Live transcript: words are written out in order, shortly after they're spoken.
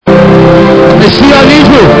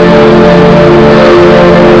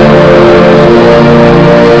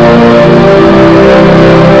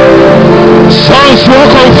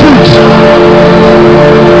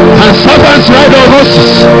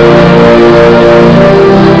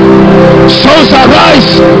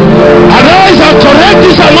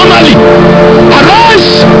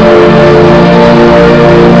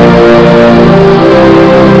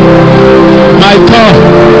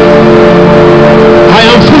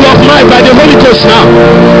Ghost now.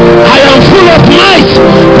 I am full of might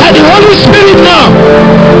by the Holy Spirit now.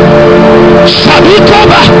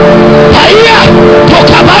 Shabikoba, Paya,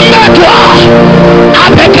 Tokabambetwa,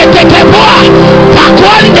 Abeketekeboa,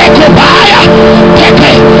 Pakwande Kobaya,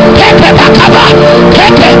 Teke Bakaba,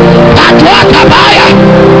 Teke Patwa Kabaya.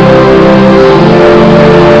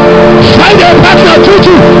 Find a partner,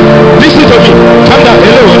 Tutu. Listen to me. Calm down.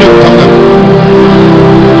 Hello, calm down.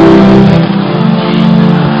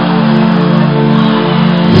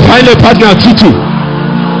 Find a partner, Tutu.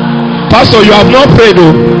 Pastor, you have not prayed,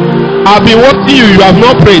 though. I've been watching you. You have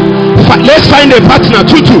not prayed. Let's find a partner,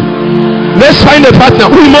 Tutu. Let's find a partner.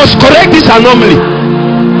 We must correct this anomaly.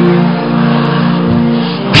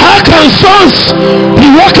 How can sons be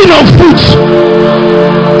walking on foot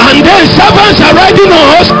and then servants are riding on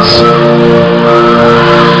horses?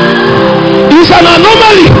 It's an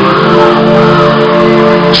anomaly.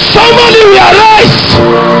 Somebody will arise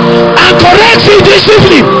and correct it this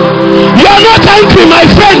evening. You are not angry, my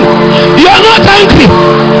friend. You are not angry.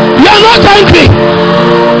 You are not angry.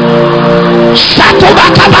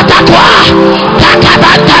 Satubakabatakwa,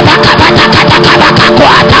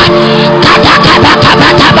 Takabatabakabatakabakwata,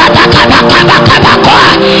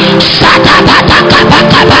 Katakabakabatabakabakwata,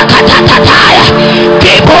 Satabatakabakabatataya,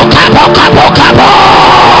 Kibokabokabokabo.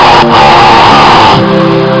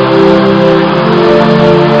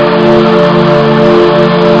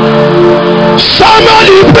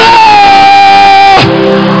 Somebody pray.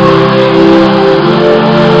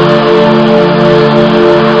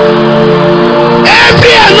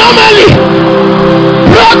 Every anomaly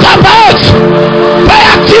brought about by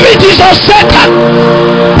activities of Satan,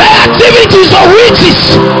 by activities of witches,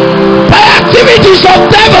 by activities of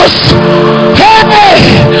devils. Hey,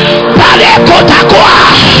 Palekotakwa,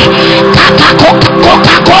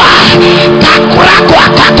 Kakakokakokakwa, Kakurakwa,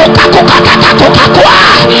 Kakokakokakakokakwa,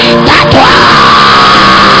 Tatwa.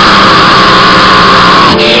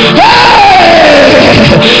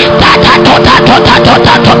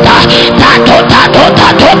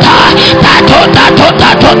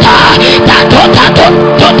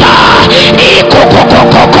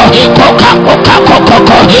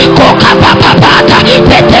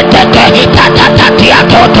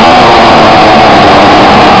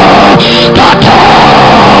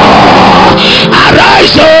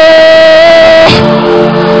 Arise.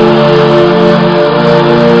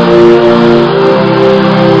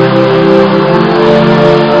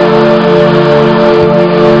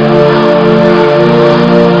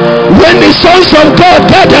 When the sons of God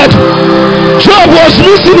gathered, Job was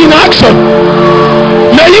missing in action.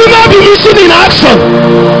 May you not be missing in action,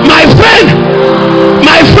 my friend.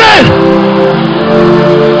 My friend.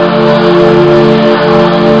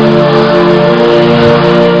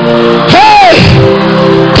 Hey,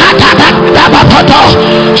 Katatabapoto,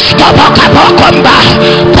 Stobokabokomba,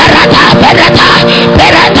 Berata, Berata,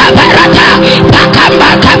 Berata, Berata, Bakamba,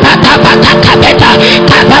 Kabata, Bakabeta,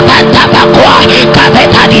 Kabata, Bakwa,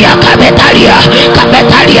 Kabetalia, Kabetalia,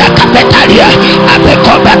 Kabetalia, Kabetalia,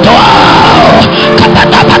 Abekobatoa,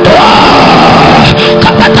 Kabatabatoa,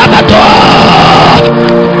 Kabatabatoa,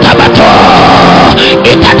 Tabato,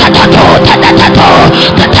 Itatato, Tatatato,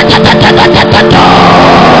 Tatatatato,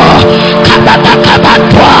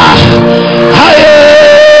 Kabatabatwa, Haye.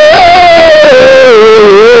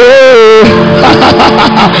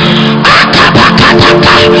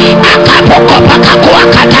 Akabakataka,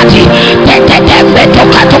 akabokopakakuakatati,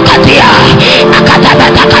 tetetemetokatukatiya,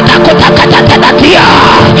 akatabatakatakutakatatatia,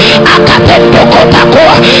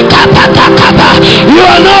 akapendokotakua, kapatakaba. You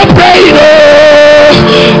are not praying, oh.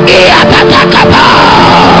 Iapatakaba,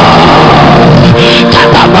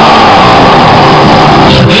 kababa,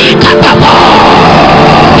 kababa.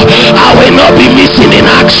 I will not be missing in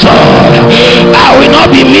action. I will not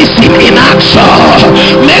be missing in action.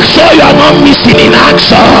 Make sure you are not missing in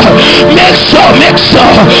action. Make sure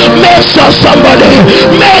somebody.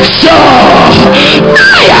 Make sure.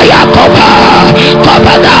 Ayaya koba,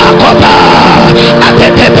 kobada koba,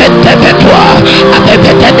 abebebetebetwa,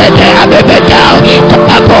 abebetete, abebeta,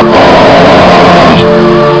 kopapopo.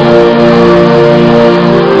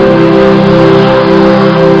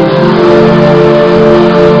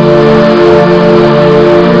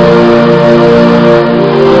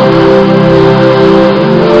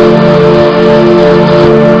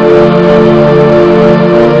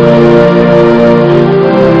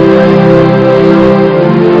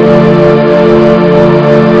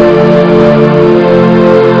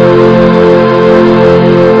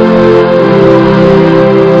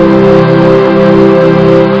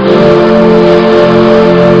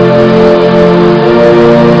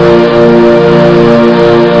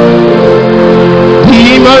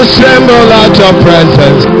 Demons tremble at your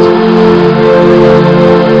presence.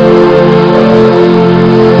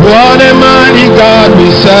 What a mighty God we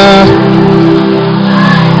serve.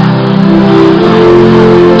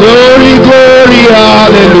 Glory, glory,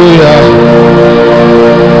 hallelujah.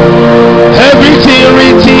 Everything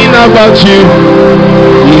written about you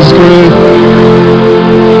is good.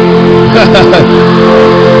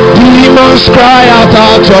 Demons cry out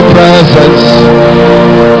at your presence.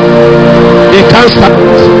 They can't stand.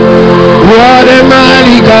 What a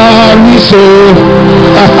mighty God we serve.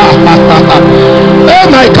 Oh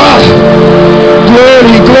my God.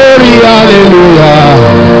 Glory, glory, hallelujah.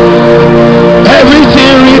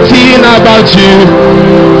 Everything written about you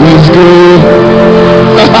is good.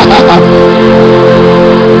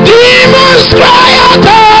 Demons cry out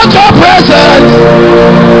at your presence.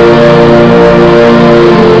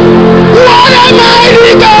 What a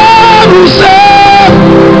mighty God we serve.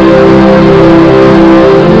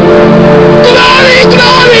 Glory,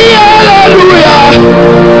 glory, hallelujah.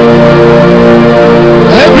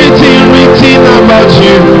 Everything written about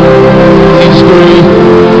you is good.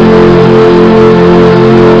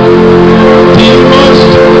 Demons.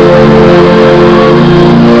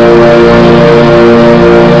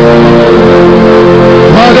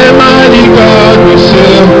 What a mighty God we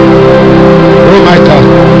serve. Oh my God.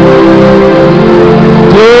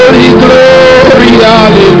 Glory, glory,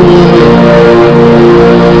 hallelujah.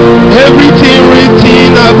 Everything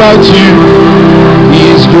written about you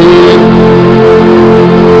is good.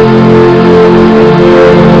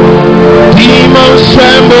 Demons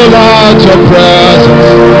tremble at your presence.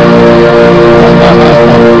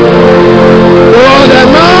 What a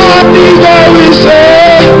mighty God we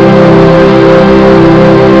serve.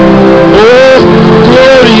 Oh,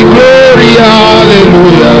 glory, glory,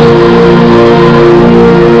 hallelujah.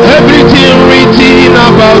 Everything written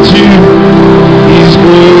about you is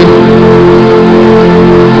good.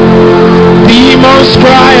 Demons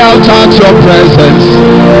cry out at your presence.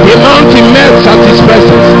 The mountain melts at his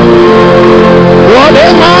presence. What a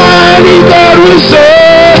mighty God we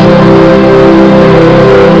serve.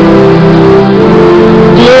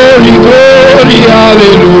 Glory, glory,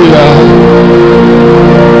 hallelujah.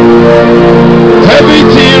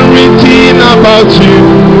 Everything written about you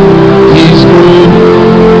is good.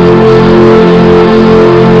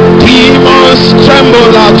 Demons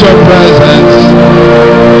tremble at your presence.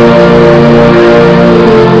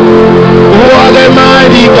 What a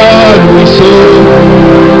mighty God we serve.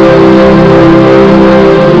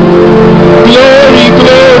 Glory,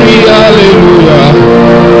 glory, hallelujah.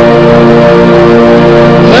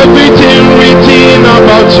 Everything written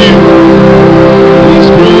about you is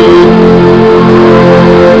good.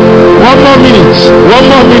 One more minute. One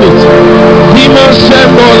more minute. Demons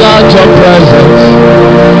tremble at your presence.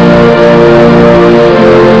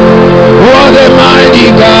 What a mighty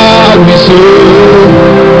God we serve.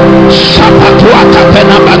 Shapatuata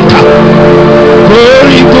penabanta.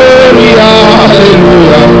 Glory, glory,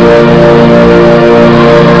 hallelujah.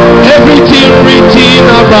 Everything written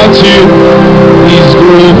about you is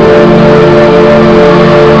good.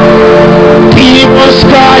 Demons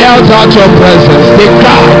cry out at your presence. They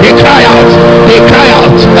cry out, they cry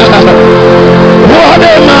out. What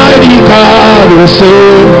a mighty God we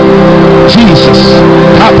serve. Jesus.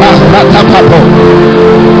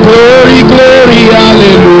 Glory, glory,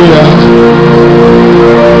 hallelujah.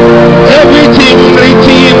 Everything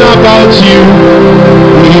written about you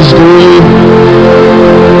is good.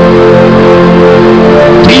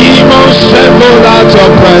 Demons tremble at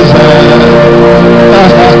your presence.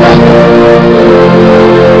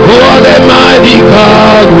 What a mighty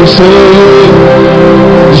God we serve.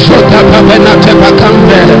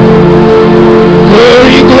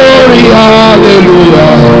 Glory, glory,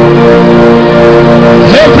 hallelujah.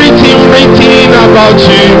 Everything written about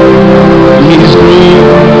you is good.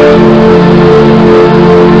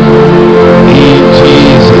 In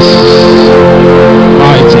Jesus'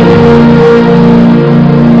 mighty name.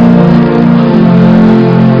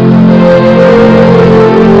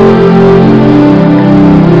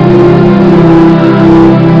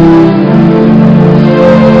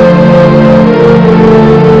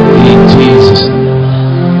 In Jesus' name.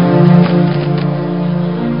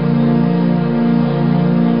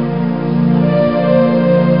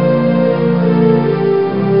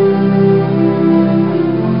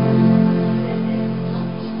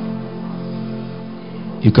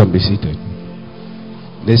 You can be seated.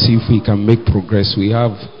 Let's see if we can make progress. We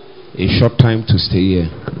have a short time to stay here.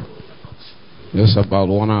 Just about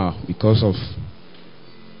 1 hour because of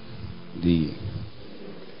the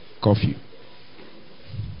coffee.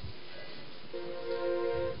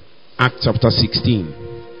 Acts chapter 16.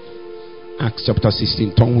 Acts chapter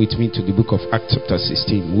 16. Turn with me to the book of Acts chapter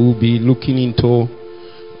 16. We'll be looking into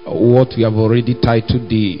what we have already titled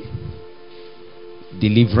the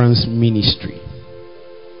Deliverance Ministry.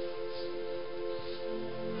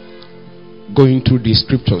 Going through the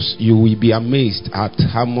scriptures, you will be amazed at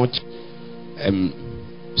how much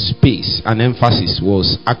space and emphasis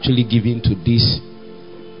was actually given to this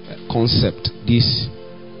concept, this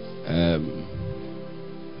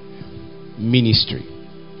ministry.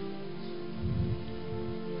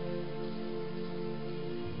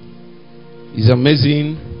 It's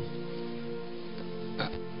amazing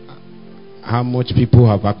how much people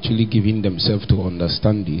have actually given themselves to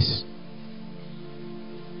understand this.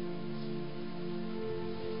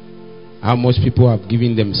 How much people have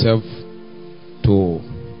given themselves to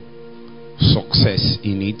success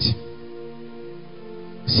in it.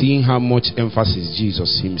 Seeing how much emphasis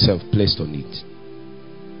Jesus himself placed on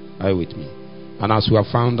it. Are you with me? And as we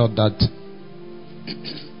have found out that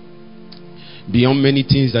beyond many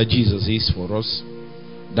things that Jesus is for us,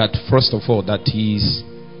 that first of all, that he is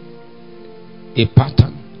a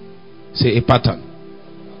pattern. Say a pattern.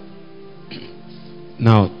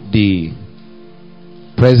 Now, the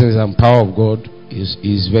presence and power of God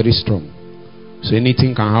is very strong. So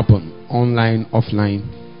anything can happen, online, offline.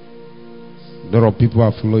 A lot of people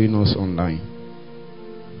are following us online.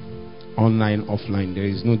 Online, offline. There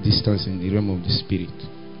is no distance in the realm of the spirit.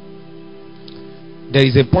 There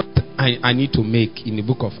is a point I need to make in the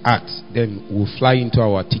book of Acts. Then we'll fly into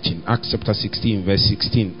our teaching. Acts chapter 16, verse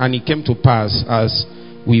 16. And it came to pass as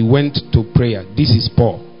we went to prayer. This is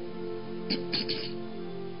Paul.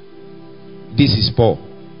 This is Paul.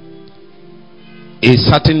 A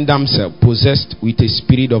certain damsel possessed with a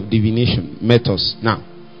spirit of divination met us. Now,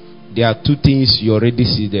 there are two things you already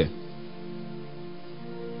see there.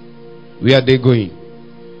 Where are they going?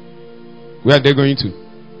 Where are they going to?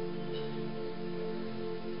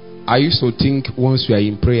 I used to think once we are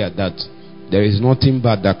in prayer that there is nothing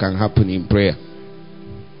bad that can happen in prayer.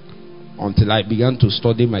 Until I began to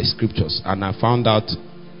study my scriptures and I found out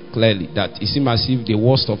clearly that it seems as if the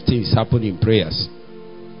worst of things happen in prayers.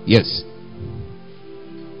 Yes.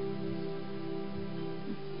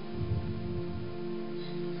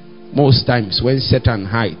 Most times when Satan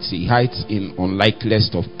hides, he hides in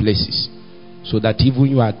unlikeliest of places, so that even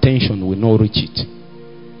your attention will not reach it.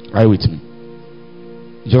 Are you with me?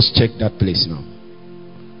 Just check that place now.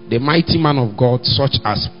 The mighty man of God, such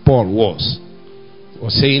as Paul was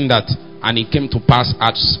saying that, and it came to pass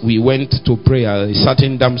as we went to prayer, a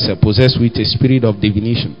certain damsel possessed with a spirit of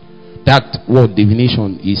divination. That word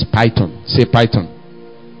divination is Python. Say Python.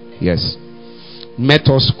 Yes. Met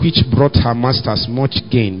us, which brought her masters much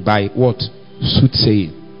gain by what?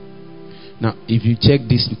 Soothsaying. Now, if you check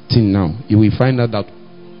this thing now, you will find out that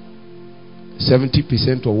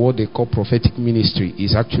 70% of what they call prophetic ministry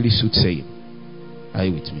is actually soothsaying. Are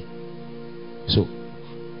you with me? So,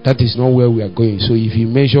 that is not where we are going. So, if you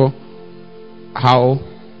measure how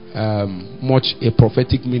much a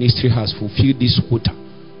prophetic ministry has fulfilled this quota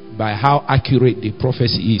by how accurate the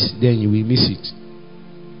prophecy is, then you will miss it.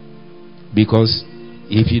 Because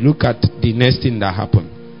if you look at the next thing that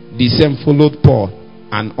happened, the same followed Paul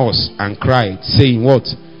and us and cried, saying what?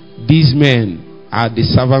 These men are the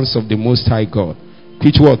servants of the Most High God,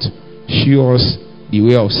 which what? Show us the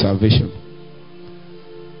way of salvation.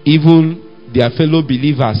 Even their fellow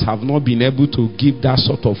believers have not been able to give that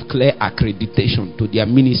sort of clear accreditation to their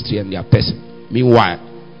ministry and their person. Meanwhile,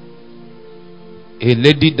 a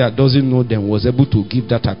lady that doesn't know them was able to give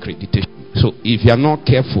that accreditation. So if you are not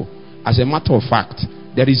careful, as a matter of fact,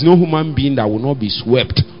 there is no human being that will not be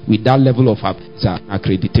swept with that level of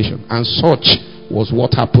accreditation. And such was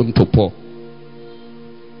what happened to Paul.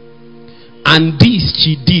 And this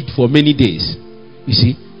she did for many days. You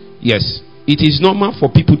see? Yes. It is normal for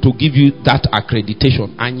people to give you that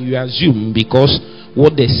accreditation and you assume because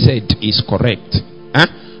what they said is correct.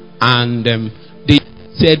 And they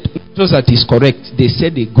said, just that is correct, they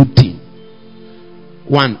said a good thing.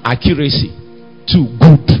 One, accuracy. Two,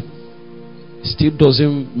 good. Still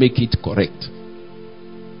doesn't make it correct.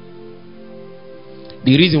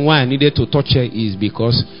 The reason why I needed to touch here is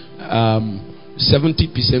because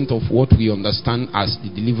 70% of what we understand as the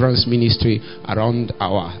deliverance ministry around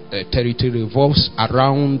our territory revolves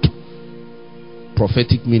around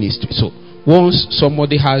prophetic ministry. So once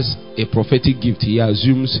somebody has a prophetic gift, he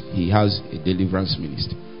assumes he has a deliverance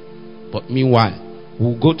ministry. But meanwhile,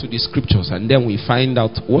 we'll go to the scriptures and then we find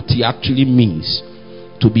out what he actually means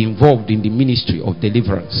to be involved in the ministry of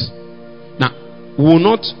deliverance. Now, we will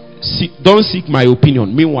not don't seek my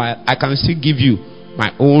opinion. Meanwhile, I can still give you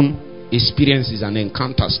my own experiences and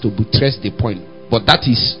encounters to buttress the point. But that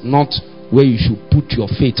is not where you should put your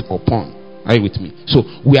faith upon. Are you with me? So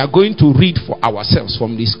we are going to read for ourselves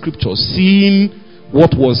from the scriptures, seeing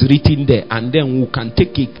what was written there, and then we can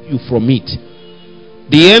take a cue from it.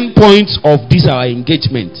 The end point of this our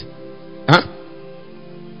engagement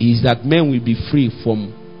is that men will be free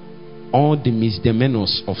from all the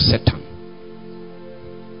misdemeanors of Satan.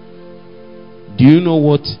 Do you know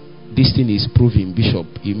what this thing is proving, Bishop?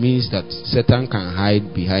 It means that Satan can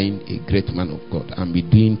hide behind a great man of God and be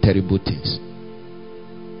doing terrible things.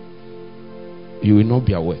 You will not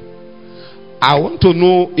be aware. I want to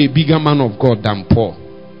know a bigger man of God than Paul.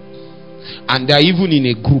 And they are even in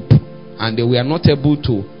a group, and they were not able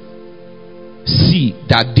to see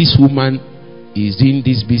that this woman is in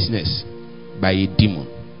this business by a demon.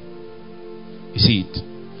 You see it?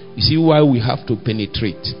 You see why we have to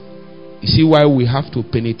penetrate. You see why we have to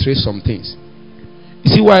penetrate some things.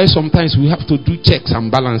 You see why sometimes we have to do checks and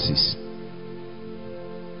balances.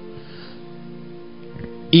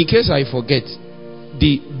 In case I forget,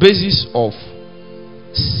 the basis of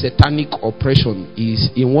satanic oppression is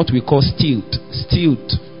in what we call stealth,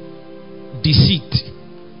 deceit,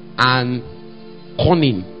 and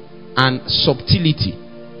cunning and subtlety.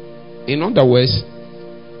 In other words,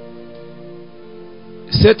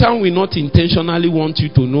 Satan will not intentionally want you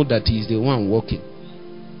to know that he is the one working.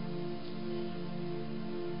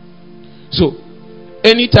 So,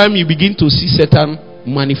 anytime you begin to see Satan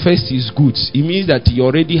manifest his goods, it means that he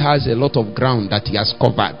already has a lot of ground that he has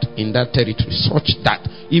covered in that territory, such that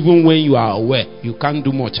even when you are aware, you can't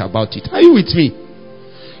do much about it. Are you with me?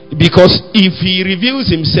 Because if he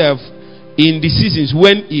reveals himself in the seasons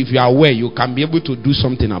when, if you are aware, you can be able to do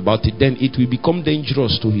something about it, then it will become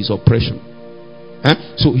dangerous to his oppression.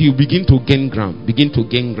 So he'll begin to gain ground, begin to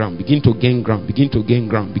gain ground, begin to gain ground, begin to gain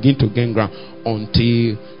ground, begin to gain ground,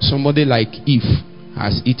 until somebody like Eve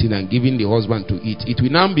has eaten and given the husband to eat. It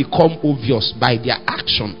will now become obvious by their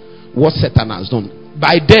action what Satan has done.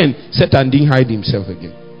 By then, Satan didn't hide himself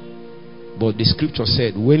again. But the scripture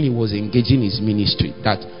said when he was engaging his ministry,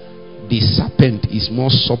 that the serpent is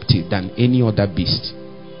more subtle than any other beast.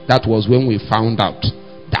 That was when we found out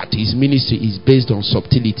that his ministry is based on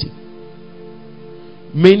subtlety.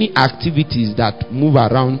 Many activities that move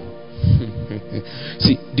around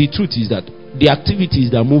see, the truth is that the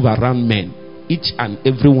activities that move around men, each and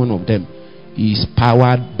every one of them is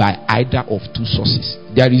powered by either of two sources.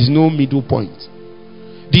 There is no middle point.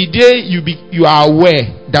 The day you are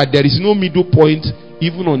aware that there is no middle point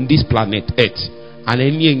even on this planet Earth, and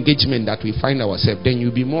any engagement that we find ourselves, then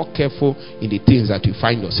you'll be more careful in the things that you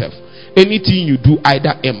find yourself. Anything you do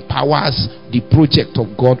either empowers the project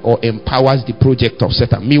of God or empowers the project of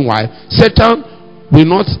Satan. Meanwhile, Satan will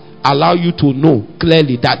not allow you to know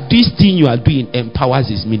clearly that this thing you are doing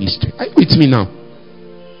empowers his ministry. Are you with me now?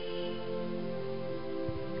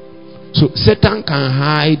 So Satan can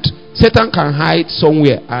hide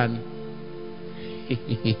somewhere and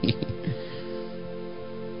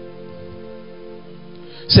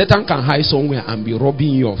Satan can hide somewhere and be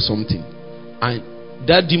robbing you of something. And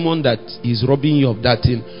that demon that is robbing you of that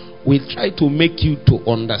thing will try to make you to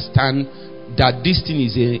understand that this thing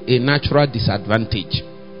is a natural disadvantage.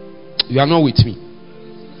 You are not with me.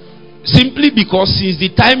 Simply because since the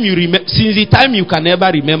time you can ever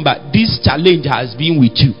remember, this challenge has been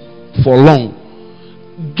with you for long.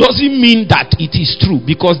 Doesn't mean that it is true,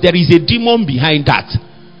 because there is a demon behind that.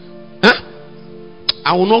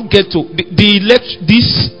 I will not get to this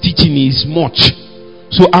teaching is much.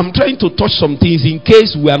 So I'm trying to touch some things in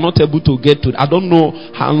case we are not able to get to. I don't know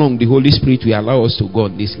how long the Holy Spirit will allow us to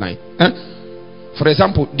go on this line. For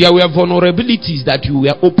example, there were vulnerabilities that you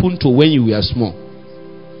were open to when you were small.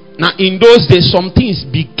 Now in those days, some things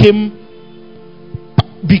became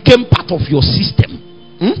part of your system.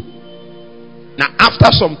 Now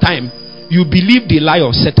after some time, you believed the lie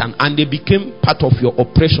of Satan, and they became part of your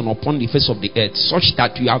oppression upon the face of the earth, such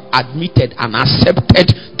that you have admitted and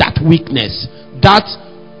accepted that weakness, that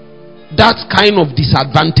kind of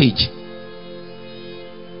disadvantage.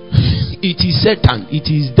 It is Satan, it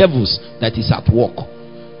is devils that is at work.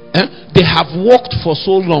 They have worked for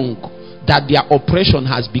so long that their oppression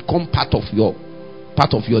has become part of your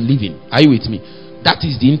living. Are you with me? That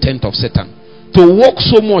is the intent of Satan. To work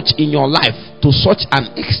so much in your life to such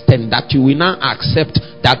an extent that you will now accept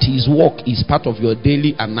that his work is part of your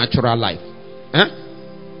daily and natural life.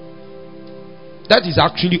 That is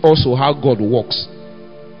actually also how God works.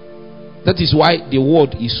 That is why the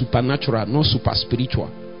word is supernatural, not super spiritual.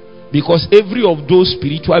 Because every of those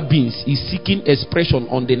spiritual beings is seeking expression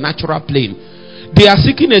on the natural plane. They are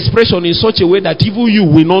seeking expression in such a way that even you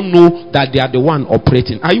will not know that they are the one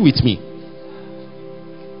operating. Are you with me?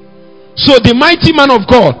 So the mighty man of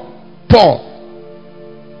God, Paul.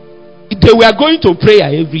 They were going to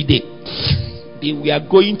prayer every day. They were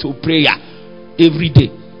going to prayer every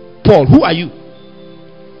day. Paul, who are you?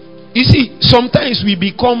 You see, sometimes we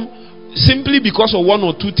become, simply because of one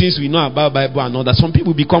or two things we know about Bible and all that, some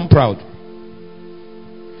people become proud.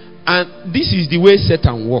 And this is the way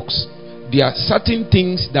Satan works. There are certain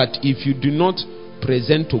things that if you do not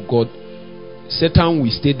present to God, Satan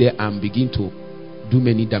will stay there and begin to do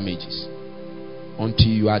many damages until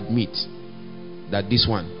you admit that this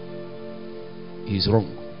one is wrong.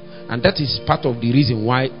 And that is part of the reason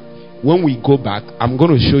why when we go back, I'm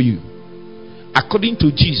going to show you. According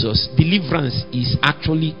to Jesus, deliverance is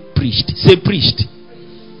actually preached. Say preached.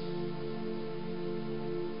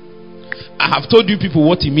 I have told you people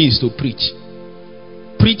what it means to preach.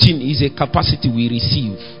 Preaching is a capacity we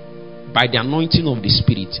receive by the anointing of the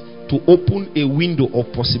Spirit to open a window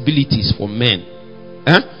of possibilities for men,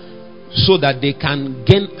 so that they can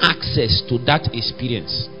gain access to that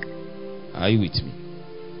experience. Are you with me?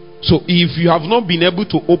 So if you have not been able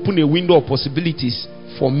to open a window of possibilities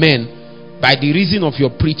for men by the reason of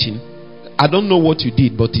your preaching, I don't know what you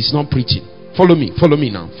did, but it's not preaching. Follow me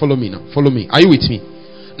now. Are you with me?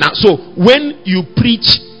 Now, so when you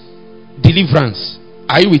preach deliverance,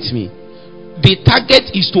 are you with me? The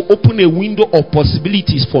target is to open a window of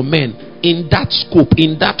possibilities for men in that scope,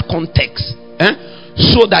 in that context.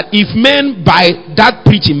 So that if men by that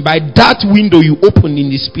preaching, by that window you open in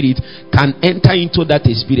the Spirit, can enter into that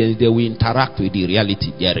experience, they will interact with the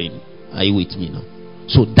reality therein. Are you with me now?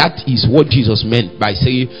 So that is what Jesus meant by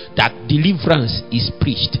saying that deliverance is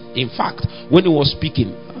preached. In fact, when he was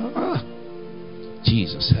speaking,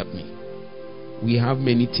 Jesus help me. We have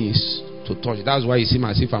many things to touch. That's why it seems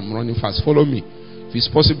as if I'm running fast. Follow me. If it's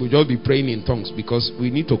possible, just be praying in tongues, because we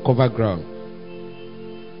need to cover ground.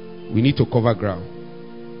 We need to cover ground.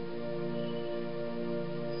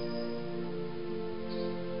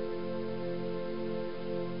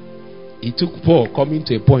 It took Paul coming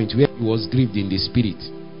to a point where he was grieved in the spirit.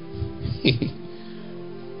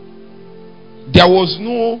 There was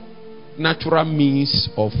no natural means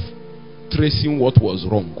of tracing what was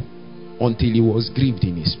wrong until he was grieved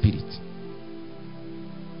in his spirit.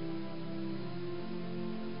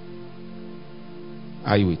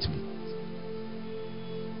 Are you with me?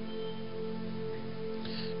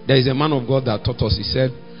 There is a man of God that taught us. He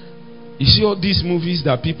said, you see all these movies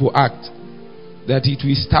that people act, that it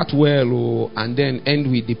will start well and then end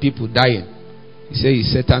with the people dying. He said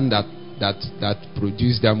it's Satan that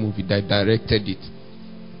produced that movie, that directed it.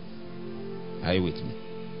 Are you with me?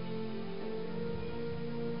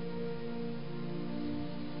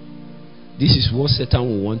 This is what Satan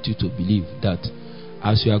will want you to believe, that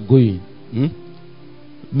as you are going,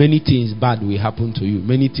 many things bad will happen to you,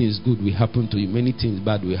 many things good will happen to you, many things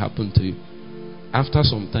bad will happen to you. After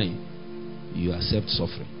some time, you accept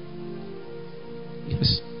suffering.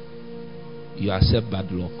 Yes. You accept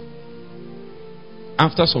bad luck.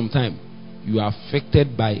 After some time, you are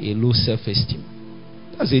affected by a low self-esteem.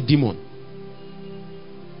 That's a demon.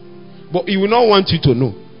 But he will not want you to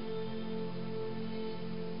know.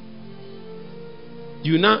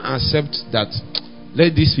 You now accept that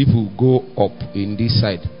let these people go up in this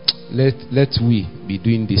side. Let we be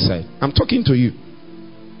doing this side. I'm talking to you.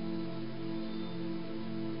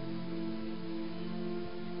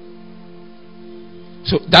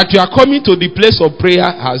 So that you are coming to the place of prayer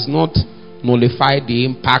has not nullified the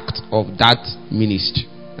impact of that ministry.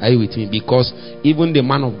 Are you with me? Because even the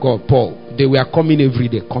man of God, Paul, they were coming every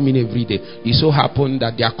day. It so happened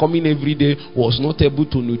that their coming every day was not able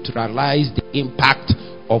to neutralize the impact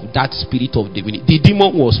of that spirit of divinity. The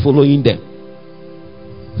demon was following them.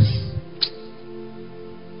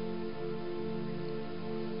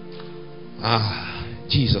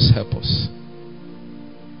 Jesus help us.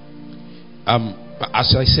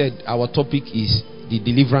 As I said, our topic is the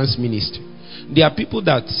Deliverance Ministry. There are people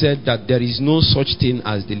that said that there is no such thing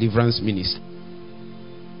as Deliverance Ministry.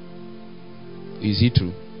 Is it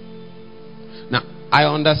true? Now, I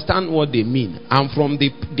understand what they mean, and from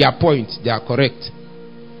their point, they are correct.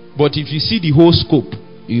 But if you see the whole scope,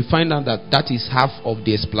 you find out that that is half of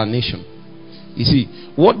the explanation. You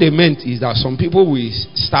see, what they meant is that some people will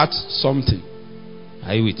start something.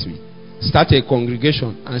 Are you with me? Start a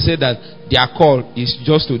congregation and say that their call is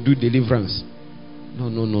just to do deliverance. No.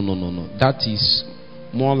 That is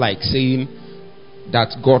more like saying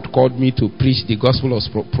that God called me to preach the gospel of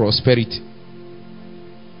prosperity.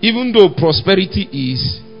 Even though prosperity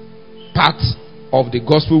is part of the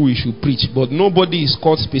gospel we should preach, but nobody is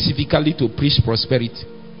called specifically to preach prosperity.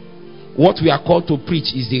 What we are called to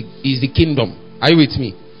preach is the kingdom. Are you with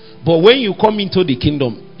me? But when you come into the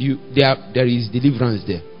kingdom, there is deliverance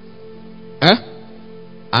there.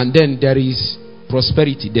 And then there is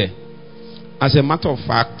prosperity there. As a matter of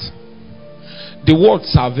fact, the word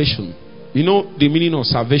salvation, you know the meaning of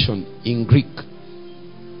salvation in Greek?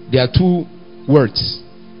 There are two words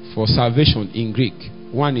for salvation in Greek.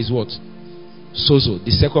 One is what? Sozo.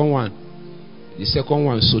 The second one,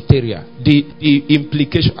 soteria. The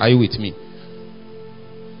implication, are you with me?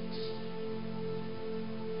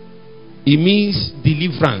 It means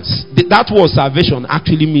deliverance. That word salvation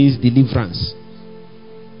actually means deliverance.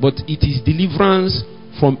 But it is deliverance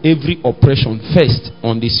from every oppression. First,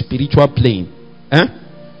 on the spiritual plane.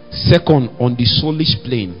 Second, on the soulish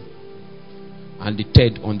plane. And the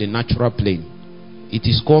third, on the natural plane. It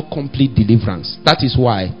is called complete deliverance. That is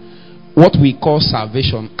why what we call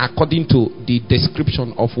salvation, according to the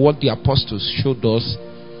description of what the apostles showed us,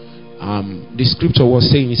 the scripture was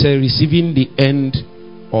saying, it said, receiving the end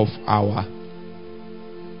of our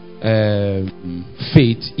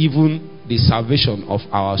faith, even the salvation of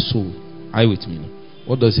our soul. Are you with me?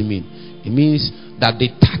 What does it mean? It means that the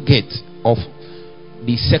target of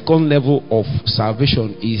the second level of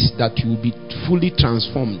salvation is that you will be fully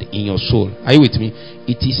transformed in your soul. Are you with me?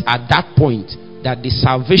 It is at that point that the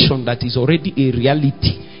salvation that is already a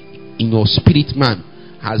reality in your spirit man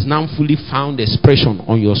has now fully found expression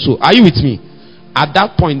on your soul. Are you with me? At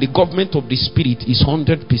that point, the government of the spirit is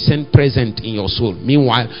 100% present in your soul.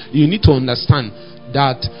 Meanwhile, you need to understand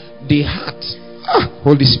that the heart,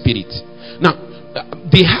 Holy Spirit. Now,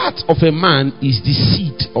 the heart of a man is the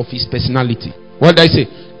seat of his personality. What did I say?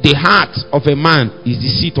 The heart of a man is the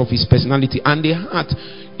seat of his personality. And the heart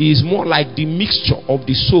is more like the mixture of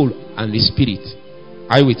the soul and the spirit.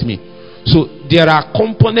 Are you with me? So there are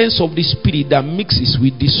components of the spirit that mixes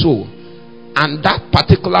with the soul. And that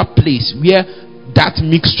particular place where that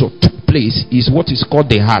mixture took place is what is called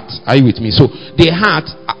the heart. Are you with me? So the heart,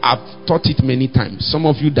 I've taught it many times. Some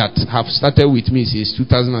of you that have started with me since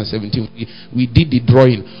 2017, we did the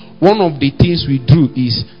drawing. One of the things we drew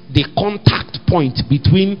is the contact point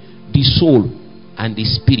between the soul and the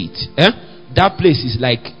spirit. That place is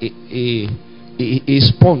like a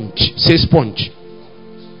sponge. Say sponge.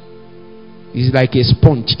 It's like a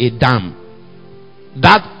sponge, a dam.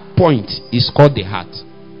 That point is called the heart.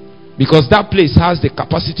 Because that place has the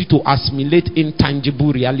capacity to assimilate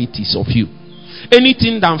intangible realities of you.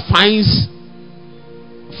 Anything that finds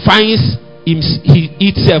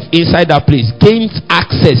itself inside that place gains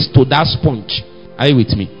access to that sponge. Are you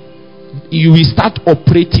with me? You will start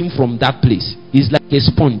operating from that place. It's like a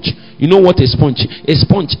sponge. You know what a sponge? A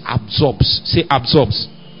sponge absorbs. Say absorbs.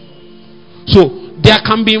 So there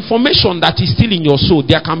can be information that is still in your soul.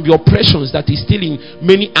 There can be oppressions that is still in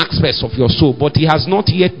many aspects of your soul, but it has not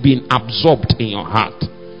yet been absorbed in your heart.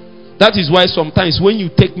 That is why sometimes when you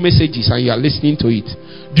take messages and you are listening to it,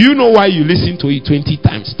 do you know why you listen to it 20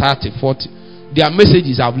 times, 30, 40? There are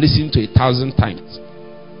messages I've listened to 1,000 times.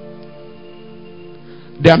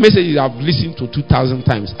 There are messages I've listened to 2,000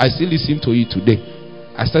 times. I still listen to it today.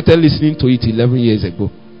 I started listening to it 11 years ago.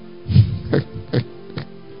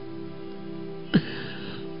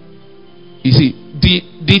 You see,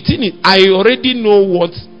 the thing is, I already know what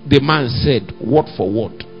the man said, word for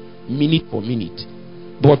word, minute for minute.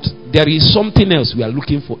 But there is something else we are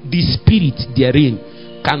looking for. The spirit therein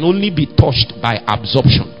can only be touched by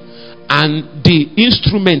absorption. And the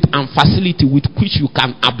instrument and facility with which you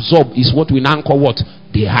can absorb is what we now call what?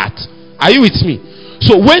 The heart. Are you with me?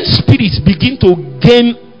 So when spirits begin to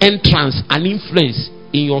gain entrance and influence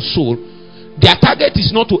in your soul, their target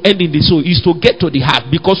is not to end in the soul, is to get to the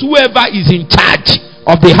heart. Because whoever is in charge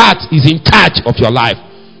of the heart is in charge of your life.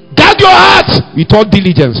 Guard your heart with all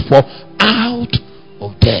diligence, for out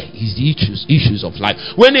of there is the issues of life.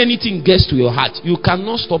 When anything gets to your heart, you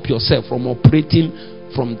cannot stop yourself from operating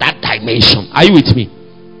from that dimension. Are you with me?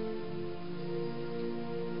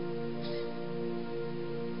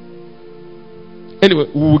 Anyway,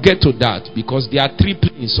 we will get to that because there are three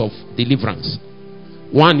planes of deliverance.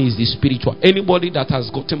 One is the spiritual. Anybody that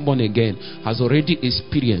has gotten born again has already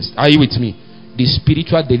experienced, are you with me, the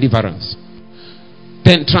spiritual deliverance.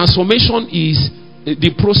 Then transformation is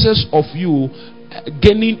the process of you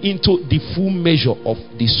getting into the full measure of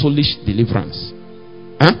the soulish deliverance.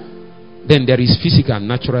 Then there is physical and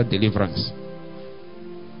natural deliverance.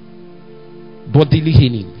 Bodily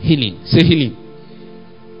healing. Say healing.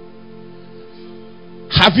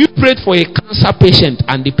 Have you prayed for a cancer patient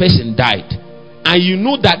and the person died, and you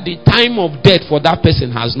know that the time of death for that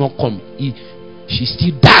person has not come? She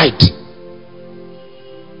still died.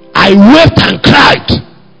 I wept and cried.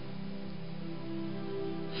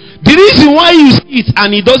 The reason why you see it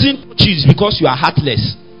and it doesn't touch you is because you are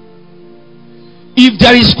heartless. If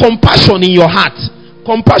there is compassion in your heart,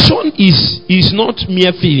 Compassion is not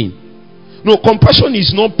mere feeling. No, compassion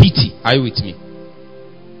is not pity. Are you with me?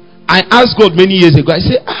 I asked God many years ago. I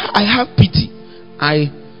said, I have pity. I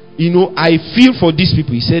feel for these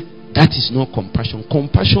people. He said, that is not compassion.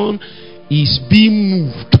 Compassion is being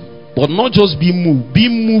moved, but not just being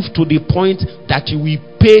moved to the point that you will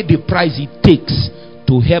pay the price it takes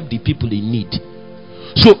to help the people in need.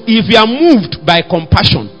 So if you are moved by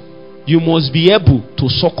compassion, you must be able to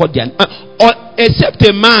succor their except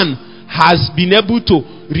a man has been able to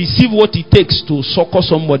receive what it takes to succor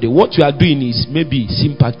somebody. What you are doing is maybe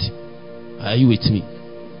sympathy. Are you with me?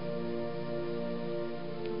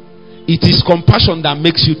 It is compassion that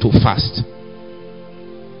makes you to fast.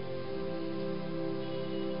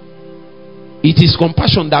 It is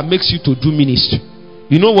compassion that makes you to do ministry.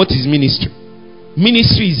 You know what is ministry?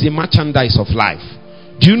 Ministry is a merchandise of life.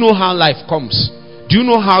 Do you know how life comes? Do you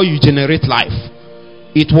know how you generate life?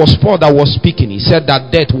 It was Paul that was speaking. He said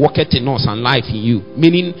that death worketh in us and life in you.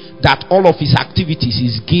 Meaning that all of his activities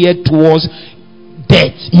is geared towards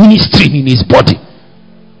death, ministry in his body.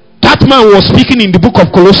 That man was speaking in the book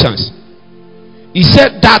of Colossians. He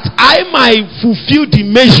said that I might fulfill the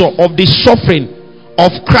measure of the suffering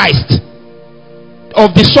of Christ.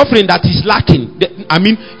 Of the suffering that is lacking. I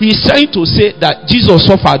mean, he's trying to say that Jesus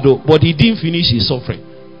suffered though, but he didn't finish his suffering.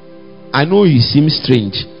 I know it seems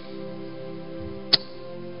strange.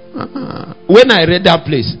 When I read that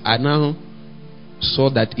place, I now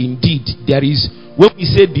saw that indeed there is, when we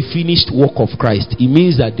say the finished work of Christ, it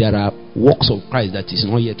means that there are works of Christ that is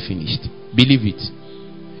not yet finished. Believe it.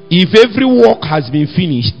 If every work has been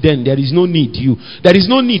finished, then there is no need there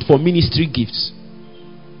is no need for ministry gifts.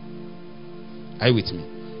 Are you with me?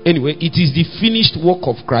 Anyway, it is the finished work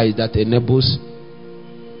of Christ that enables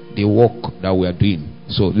the work that we are doing.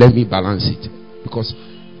 So let me balance it, because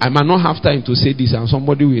I might not have time to say this and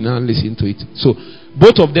somebody will now listen to it. So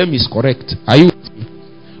both of them is correct. Are you with me?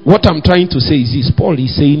 What I'm trying to say is this. Paul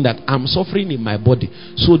is saying that I'm suffering in my body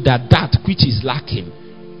so that that which is lacking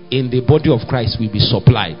in the body of Christ will be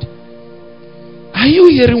supplied. Are you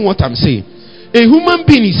hearing what I'm saying? A human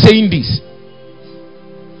being is saying this.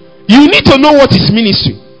 You need to know what is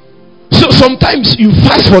ministry. So sometimes you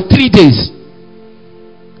fast for 3 days.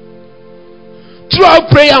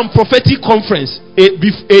 Throughout prayer and prophetic conference,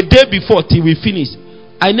 a day before till we finish,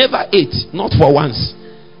 I never ate, not for once.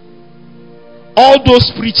 All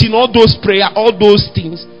those preaching, all those prayer, all those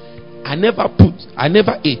things, I never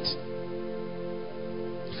ate.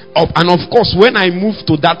 And of course, when I moved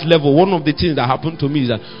to that level, one of the things that happened to me is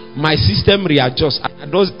that my system readjusts.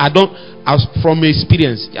 I don't, as from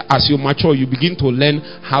experience, as you mature, you begin to learn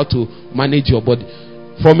how to manage your body.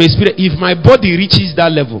 From experience, if my body reaches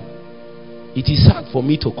that level, it is hard for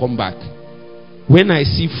me to come back. When I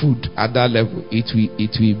see food at that level, it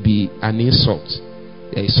will be an insult.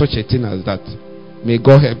 There is such a thing as that. May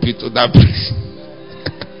God help you to that place.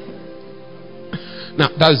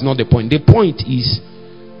 Now, that is not the point. The point is,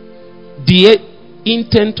 the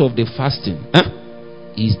intent of the fasting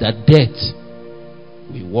is that death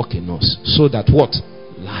will work in us, so that what?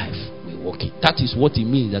 Life will work in. That is what it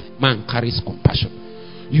means that man carries compassion.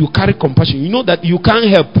 You carry compassion. You know that you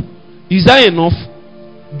can't help. Is that enough?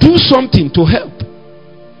 Do something to help.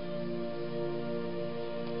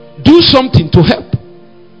 Do something to help.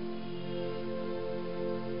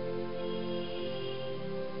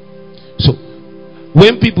 So,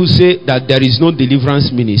 when people say that there is no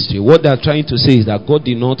deliverance ministry, what they are trying to say is that God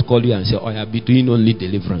did not call you and say, oh, I'll be doing only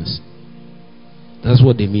deliverance. That's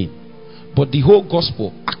what they mean. But the whole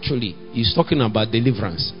gospel actually is talking about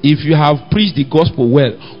deliverance. If you have preached the gospel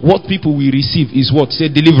well, what people will receive is what?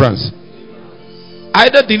 Say deliverance.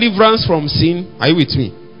 Either deliverance from sin, are you with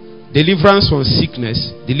me? Deliverance from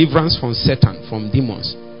sickness, deliverance from Satan, from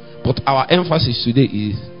demons. But our emphasis today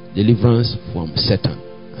is deliverance from Satan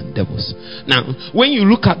and devils. Now, when you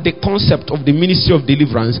look at the concept of the ministry of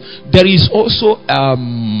deliverance, there is also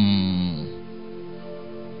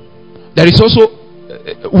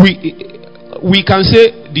we can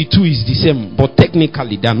say the two is the same, but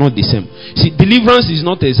technically they are not the same. See, deliverance is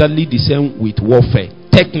not exactly the same with warfare.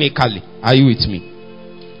 Technically, are you with me?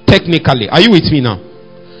 Technically, are you with me now?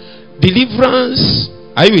 Deliverance,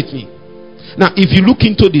 are you with me? Now, if you look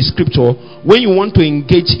into the scripture, when you want to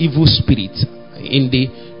engage evil spirits in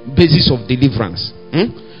the basis of deliverance,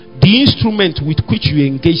 the instrument with which you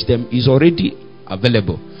engage them is already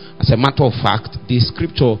available. As a matter of fact, the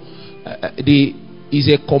scripture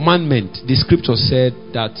is a commandment. The scripture said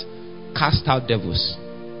that cast out devils,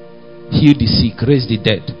 heal the sick, raise the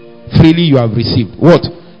dead. Freely you have received. What?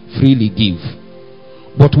 Freely give.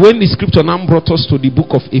 But when the scripture now brought us to the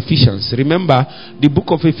book of Ephesians, remember, the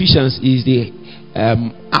book of Ephesians is the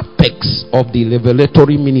apex of the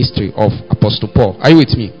revelatory ministry of Apostle Paul. Are you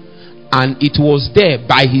with me? And it was there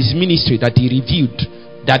by his ministry that he revealed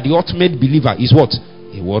that the ultimate believer is what?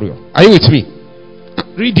 A warrior. Are you with me?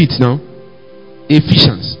 Read it now.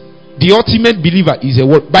 Ephesians. The ultimate believer is a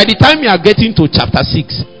warrior. By the time you are getting to chapter 6,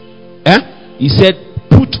 he said,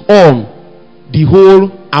 put on the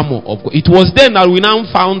whole armor of God. It was then that we now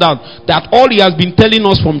found out that all he has been telling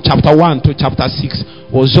us from chapter 1 to chapter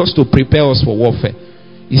 6 was just to prepare us for warfare.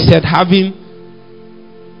 He said,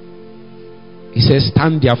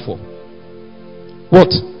 stand therefore.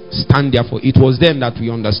 What? Stand therefore. It was then that we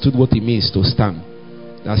understood what it means to stand.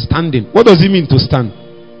 That standing. What does it mean to stand?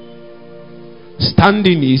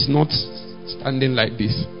 Standing is not standing like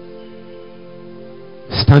this.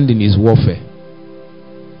 Standing is warfare.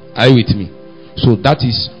 Are you with me? So that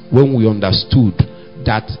is when we understood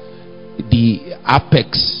that the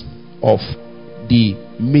apex of the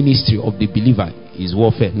ministry of the believer is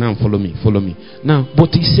warfare. Now follow me. Now,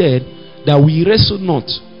 but he said that we wrestle not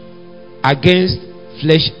against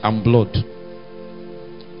flesh and blood.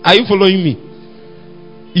 Are you following me?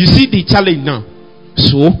 You see the challenge now.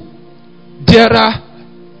 So there are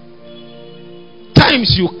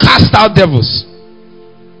times you cast out devils,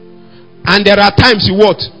 and there are times you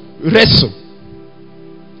what? Wrestle.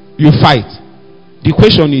 You fight. The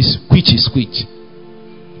question is, which is which?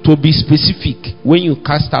 To be specific, when you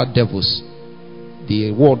cast out devils,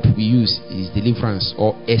 the word we use is deliverance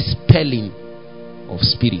or expelling of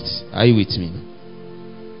spirits. Are you with me?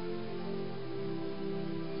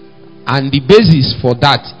 And the basis for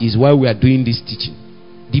that is why we are doing this teaching.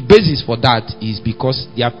 The basis for that is because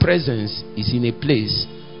their presence is in a place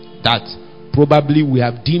that probably we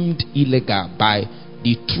have deemed illegal by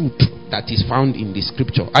the truth that is found in the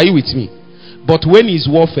scripture. Are you with me? But when it's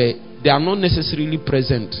warfare, they are not necessarily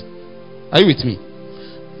present. Are you with me?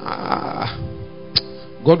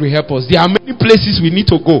 God will help us. There are many places we need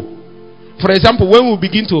to go. For example, when we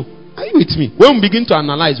begin to, are you with me? When we begin to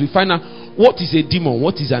analyze, we find out what is a demon,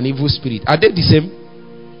 what is an evil spirit. Are they the same?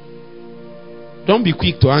 Don't be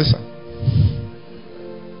quick to answer.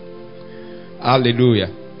 Hallelujah.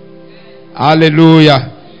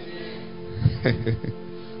 Hallelujah.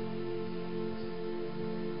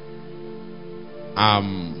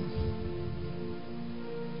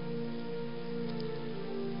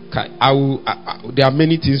 There are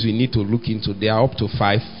many things we need to look into. There are up to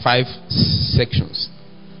five sections.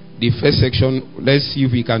 The first section, let's see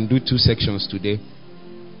if we can do 2 sections today.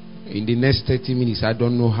 In the next 30 minutes, I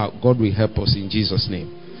don't know how. God will help us in Jesus' name.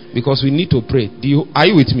 Because we need to pray. Are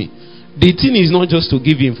you with me? The thing is not just to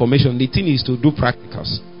give you information. The thing is to do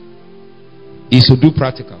practicals. Is to do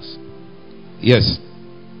practicals. Yes.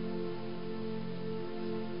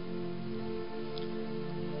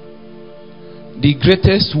 The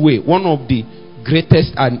greatest way, one of the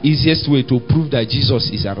greatest and easiest way to prove that Jesus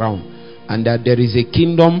is around and that there is a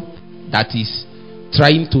kingdom that is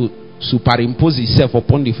trying to superimpose itself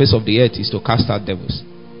upon the face of the earth is to cast out devils.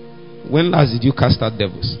 When last did you cast out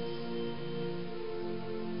devils?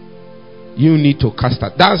 You need to cast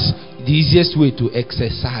out. That's the easiest way to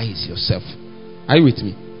exercise yourself. Are you with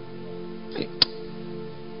me?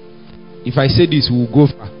 If I say this, we will go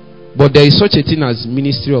far. But there is such a thing as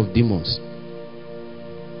ministry of demons.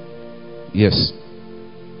 Yes.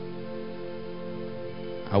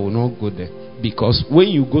 I will not go there. Because when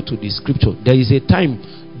you go to the scripture, there is a time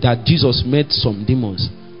that Jesus met some demons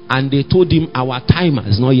and they told him, our time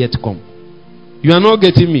has not yet come. You are not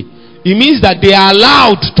getting me? It means that they are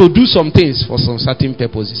allowed to do some things for some certain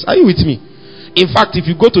purposes. Are you with me? In fact, if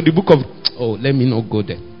you go to the book of... let me not go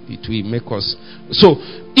there. It will make us... So,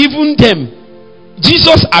 even them,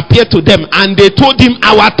 Jesus appeared to them and they told him,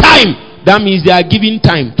 our time. That means they are giving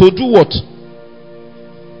time to do what?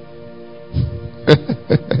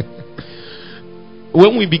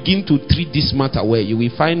 When we begin to treat this matter well, you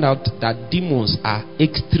will find out that demons are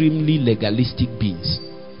extremely legalistic beings.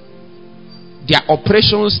 Their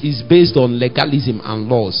operations is based on legalism and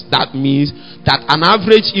laws. That means that an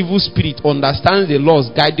average evil spirit understands the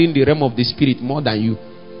laws guiding the realm of the spirit more than you.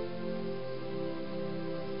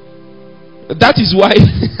 That is why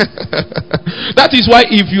that is why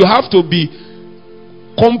if you have to be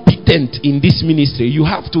competent in this ministry, you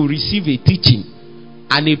have to receive a teaching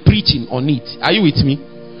and a preaching on it. Are you with me?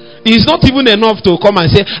 It's not even enough to come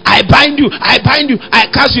and say, I bind you, I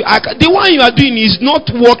cast you. The one you are doing is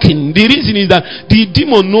not working. The reason is that the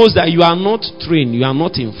demon knows that you are not trained, you are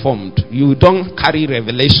not informed, you don't carry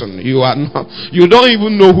revelation, you don't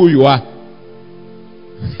even know who you are.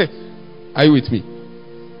 Are you with me?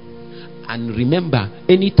 And remember,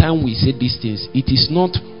 anytime we say these things, it is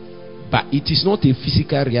not a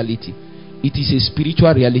physical reality. It is a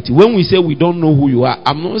spiritual reality. When we say we don't know who you are,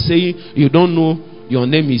 I'm not saying you don't know your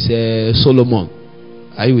name is Solomon.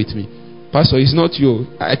 Are you with me? Pastor, it's not you.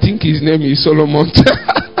 I think his name is Solomon.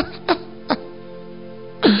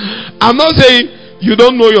 I'm not saying you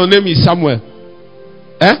don't know your name is Samuel.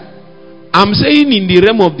 I'm saying in the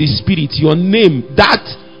realm of the spirit, your name, that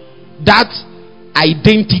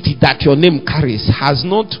identity that your name carries has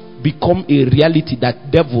not become a reality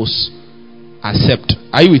that devils accept.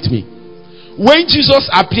 Are you with me? When Jesus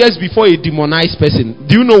appears before a demonized person,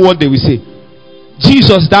 do you know what they will say?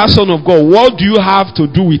 Jesus, thou Son of God, what do you have to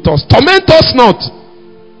do with us? Torment us not.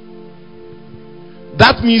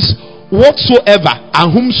 That means whatsoever and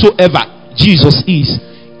whomsoever Jesus is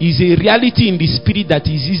a reality in the spirit that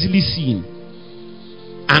is easily seen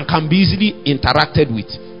and can be easily interacted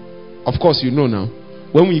with. Of course, you know now,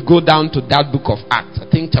 when we go down to that book of Acts, I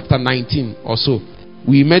think chapter 19 or so,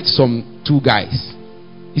 we met some two guys.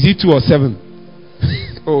 Is it 2 or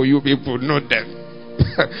 7? Oh, you people know them.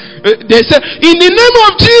 They say, in the name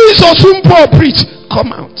of Jesus whom Paul preached,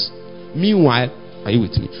 come out. Meanwhile, are you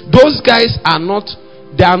with me? Those guys are not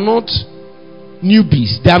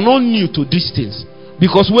newbies. They are not new to these things.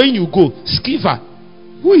 Because when you go, Sceva,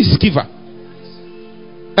 who is Sceva?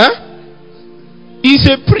 He's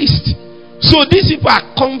a priest. So these people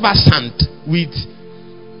are conversant with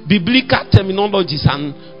biblical terminologies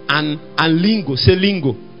and lingo. Say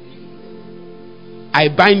lingo. I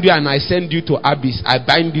bind you and I send you to abyss. I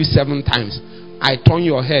bind you 7 times. I turn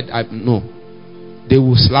your head. No. They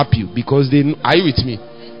will slap you because they know. Are you with me?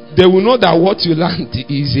 They will know that what you learned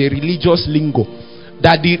is a religious lingo.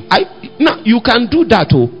 Now you can do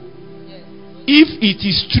that. If it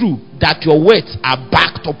is true that your words are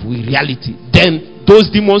backed up with reality, then those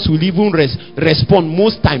demons will even respond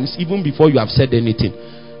most times even before you have said anything.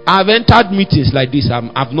 I've entered meetings like this.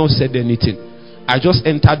 I've not said anything. I just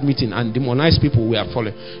entered meeting and demonized people were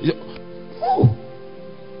following. Oh.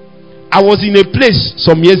 I was in a place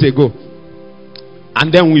some years ago,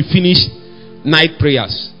 and then we finished night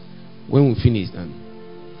prayers. When we finished, and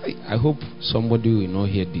I hope somebody will not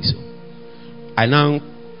hear this.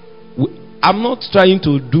 I'm not trying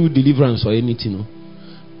to do deliverance or anything. No.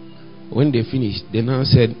 When they finished, they now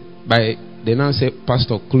said,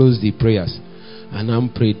 Pastor, close the prayers. And I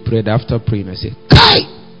prayed. After praying, I said,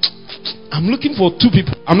 Kai! I'm looking for 2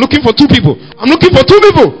 people. I'm looking for 2 people. I'm looking for 2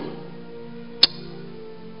 people.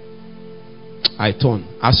 I turned.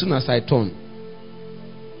 As soon as I turned,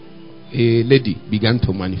 a lady began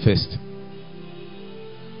to manifest.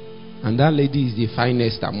 And that lady is the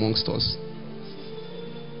finest amongst us.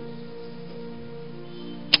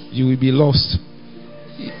 You will be lost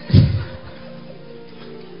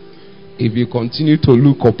if you continue to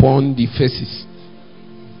look upon the faces.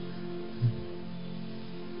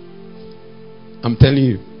 I'm telling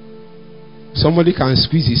you, somebody can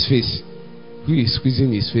squeeze his face. Who is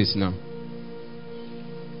squeezing his face now?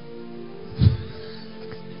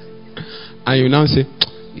 And you now say,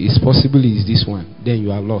 it's possible it's this one. Then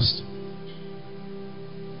you are lost.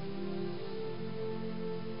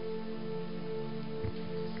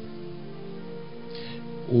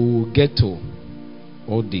 We'll get to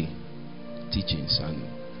all the teachings, and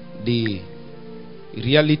the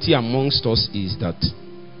reality amongst us is that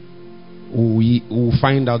we will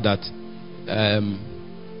find out that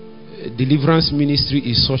deliverance ministry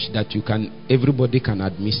is such that everybody can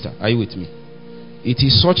administer. Are you with me? It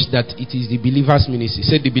is such that it is the believers ministry.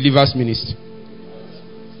 Say the believers ministry.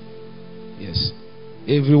 Yes.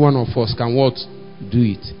 Every one of us can do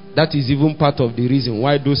it. That is even part of the reason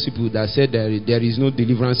why those people that said there is no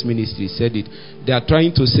deliverance ministry said it. They are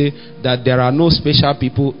trying to say that there are no special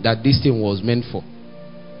people that this thing was meant for.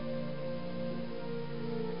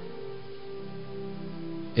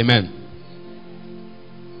 Amen.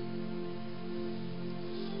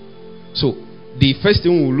 So the first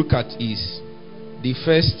thing we'll look at is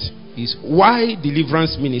why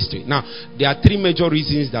deliverance ministry. Now there are 3 major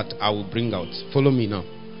reasons that I will bring out. Follow me now.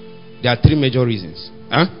 There are 3 major reasons.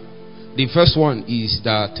 The first one is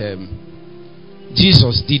that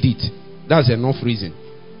Jesus did it. That's enough reason.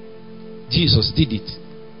 Jesus did it.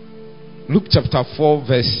 Luke chapter 4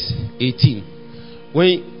 verse 18.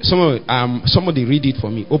 When somebody read it for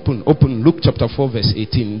me. Open Luke chapter 4 verse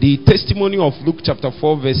 18. The testimony of Luke chapter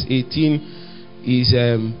 4 verse 18 is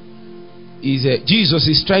Jesus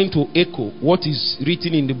is trying to echo what is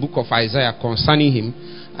written in the book of Isaiah concerning him,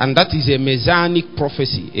 and that is a messianic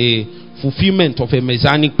prophecy, a fulfillment of a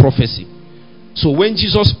messianic prophecy. So when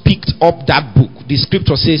Jesus picked up that book, the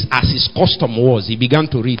scripture says, as his custom was, he began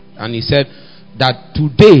to read, and he said that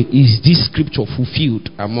today is this scripture fulfilled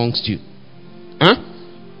amongst you.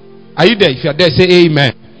 Are you there? If you are there, say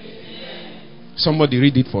amen. Somebody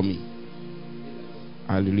read it for me.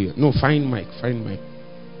 Hallelujah. No, find Mike.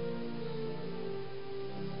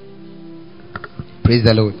 Praise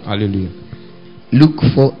the Lord. Hallelujah. Luke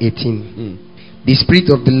 4:18. The Spirit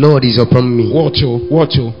of the Lord is upon me. Watch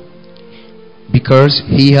you. Because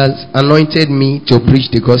he has anointed me to preach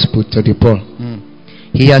the gospel to the poor.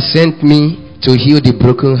 He has sent me to heal the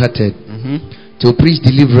brokenhearted, to preach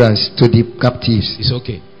deliverance to the captives. It's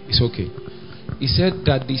okay. He said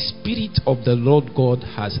that the Spirit of the Lord God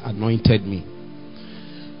has anointed me.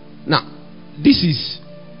 Now, this is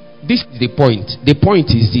the point. The point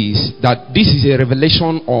is this, that this is a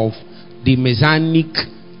revelation of the messianic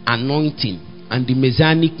anointing and the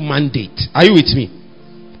messianic mandate. Are you with me?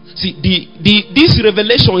 See, this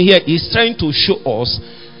revelation here is trying to show us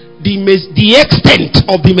the extent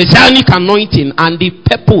of the messianic anointing and the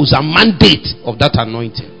purpose and mandate of that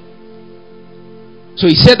anointing. So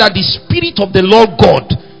he said that the Spirit of the Lord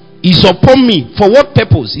God is upon me. For what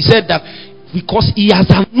purpose? He said that because he has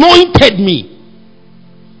anointed me.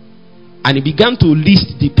 And he began to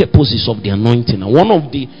list the purposes of the anointing. And one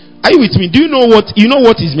of the, are you with me? Do you know what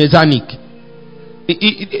is messianic? The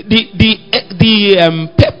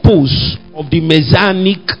purpose of the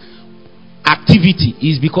messianic activity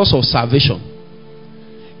is because of salvation.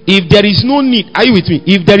 If there is no need, are you with me?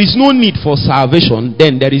 If there is no need for salvation,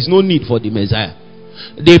 then there is no need for the Messiah.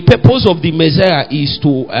 The purpose of the Messiah is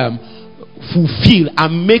to fulfill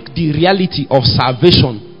and make the reality of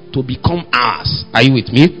salvation to become ours. Are you with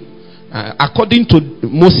me? According to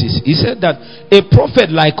Moses, he said that a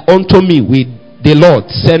prophet like unto me will the Lord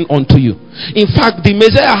send unto you. In fact, the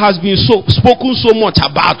Messiah has been spoken so much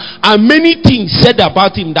about, and many things said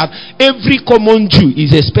about him, that every common Jew is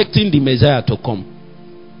expecting the Messiah to come.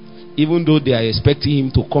 Even though they are expecting him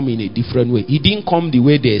to come in a different way. He didn't come the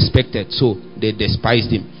way they expected, so they despised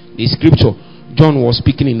him. The scripture, John was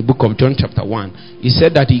speaking in the book of John chapter 1. He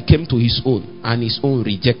said that he came to his own, and his own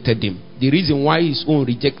rejected him. The reason why his own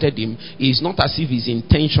rejected him is not as if it's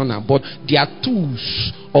intentional, but they are tools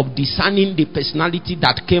of discerning the personality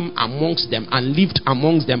that came amongst them and lived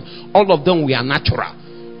amongst them. All of them were natural.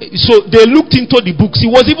 So they looked into the books. He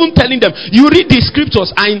was even telling them, you read the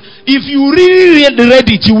scriptures, and if you really read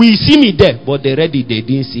it, you will see me there. But they read it, they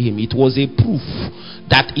didn't see him. It was a proof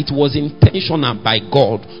that it was intentional by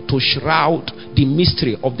God to shroud the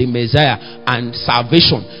mystery of the Messiah and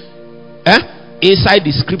salvation inside the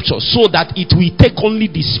scripture, so that it will take only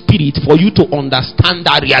the Spirit for you to understand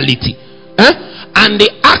that reality. And the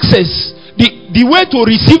access, the way to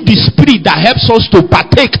receive the Spirit that helps us to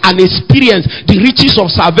partake and experience the riches of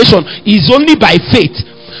salvation is only by faith.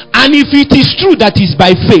 And if it is true that is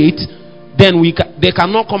by faith, then they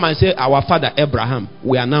cannot come and say, our father Abraham,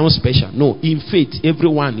 we are now special. No, in faith,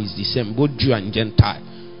 everyone is the same, both Jew and Gentile.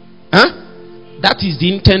 That is the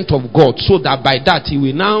intent of God, so that by that he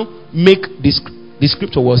will now make this. The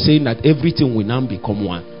scripture was saying that everything will now become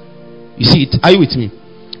one. You see it? Are you with me?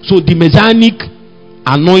 So the messianic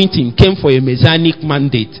anointing came for a messianic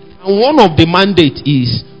mandate. And one of the mandate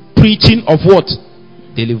is preaching of what?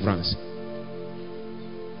 Deliverance.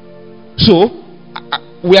 So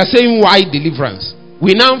we are saying, why deliverance?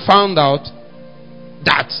 We now found out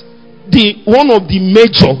that one of the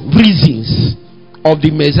major reasons of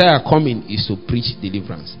the Messiah coming is to preach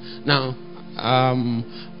deliverance. Now,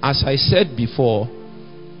 as I said before,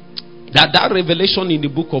 that revelation in the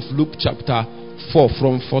book of Luke chapter 4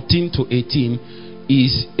 from 14 to 18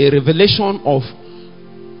 is a revelation of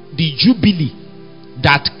the jubilee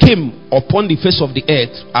that came upon the face of the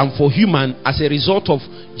earth and for human as a result of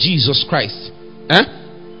Jesus Christ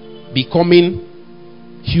becoming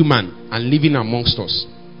human and living amongst us.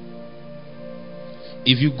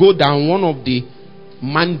 If you go down, one of the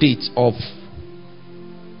mandates of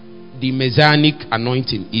the messianic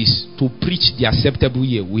anointing is to preach the acceptable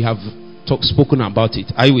year. We have spoken about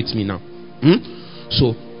it. Are you with me now?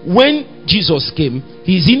 So when Jesus came,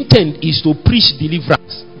 his intent is to preach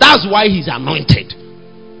deliverance. That's why he's anointed.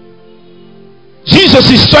 Jesus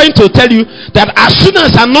is trying to tell you that as soon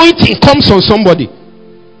as anointing comes on somebody,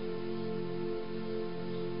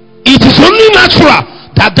 it is only natural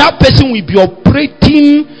that that person will be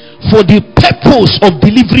operating for the purpose of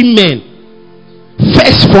delivering men.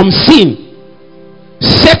 First from sin,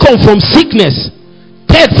 second from sickness,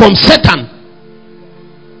 third from Satan.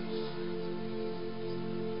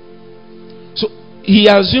 So he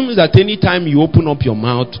assumes that anytime you open up your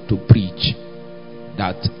mouth to preach,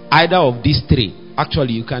 that either of these three,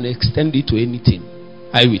 actually you can extend it to anything.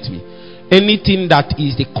 Are you with me? Anything that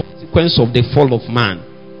is the consequence of the fall of man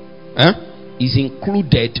is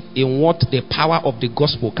included in what the power of the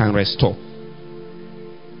gospel can restore.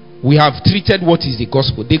 we have treated what is the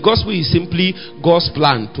gospel. The gospel is simply God's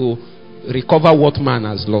plan to recover what man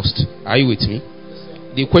has lost. Are you with me?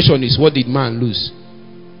 The question is, what did man lose?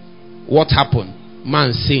 What happened?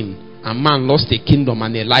 Man sinned, and man lost a kingdom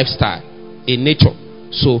and a lifestyle, a nature.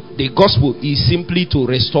 So the gospel is simply to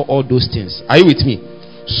restore all those things. Are you with me?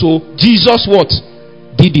 So Jesus what?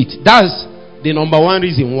 Did it. That's the number one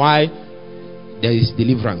reason why there is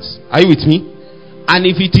deliverance. Are you with me? And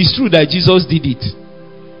if it is true that Jesus did it,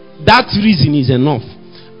 that reason is enough.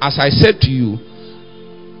 As I said to you,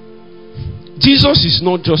 Jesus is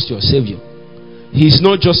not just your Savior. He is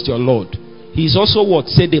not just your Lord. He is also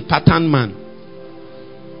what? Say the pattern man.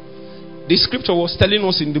 The scripture was telling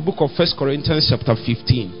us in the book of 1 Corinthians chapter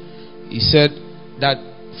 15. He said that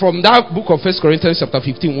from that book of 1 Corinthians chapter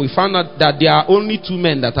 15, we found out that there are only two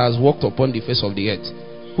men that has walked upon the face of the earth.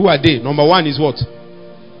 Who are they? Number one is what?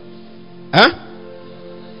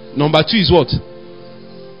 Number two is what?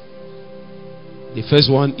 The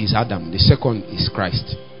first one is Adam. The second is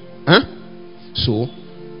Christ. So,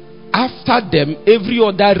 after them, every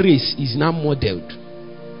other race is now modeled.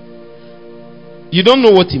 You don't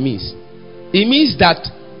know what it means. It means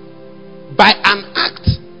that by an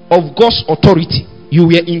act of God's authority, you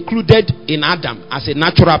were included in Adam as a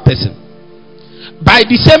natural person. By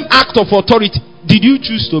the same act of authority, did you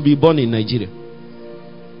choose to be born in Nigeria?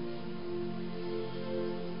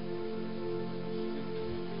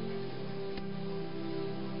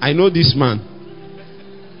 I know this man.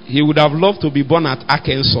 He would have loved to be born at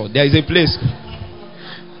Arkansas. There is a place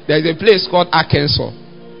called Arkansas.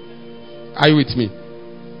 Are you with me?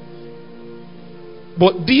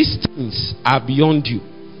 But these things are beyond you.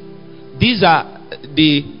 These are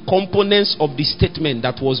the components of the statement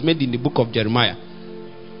that was made in the book of Jeremiah.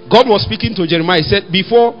 God was speaking to Jeremiah. He said,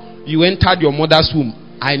 before you entered your mother's womb,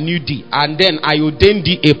 I knew thee, and then I ordained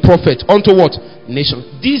thee a prophet unto what? Nations.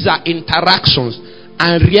 These are interactions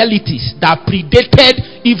and realities that predated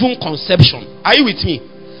even conception. Are you with me?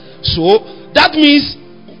 So that means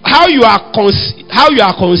how you are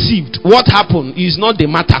conceived, what happened is not the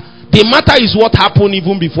matter. The matter is what happened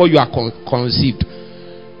even before you are conceived.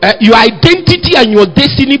 Your identity and your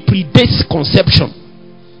destiny predates conception.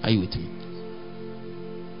 Are you with me?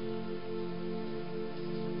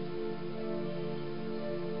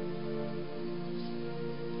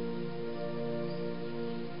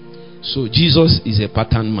 So Jesus is a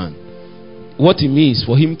pattern man. What it means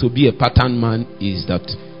for him to be a pattern man is that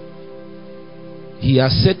he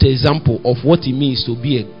has set an example of what it means to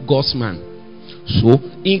be a God's man. So,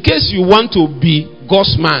 in case you want to be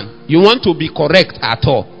God's man, you want to be correct at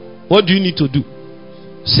all, what do you need to do?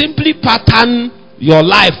 Simply pattern your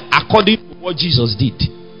life according to what Jesus did,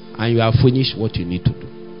 and you have finished what you need to do.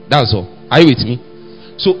 That's all. Are you with me?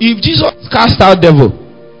 So, if Jesus cast out devil,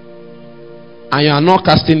 and you are not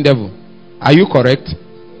casting devil, are you correct?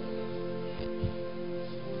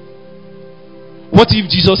 What if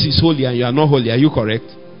Jesus is holy and you are not holy? Are you correct?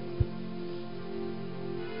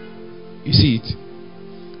 You see it?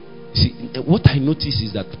 See, what I notice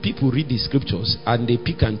is that people read the scriptures and they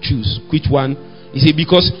pick and choose which one. You see,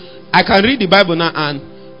 because I can read the Bible now and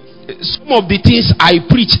some of the things I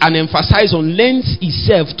preach and emphasize on lends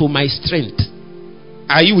itself to my strength.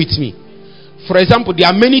 Are you with me? For example, there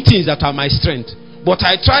are many things that are my strength, but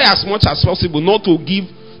I try as much as possible not to give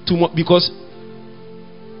too much, because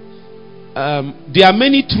there are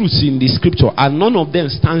many truths in the scripture and none of them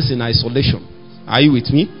stands in isolation. Are you with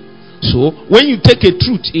me? So when you take a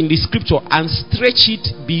truth in the scripture and stretch it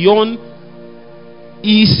beyond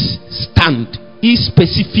its stand, its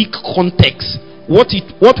specific context,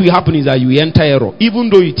 what will happen is that you enter error, even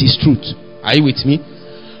though it is truth. Are you with me?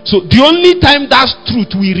 So the only time that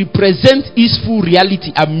truth will represent its full reality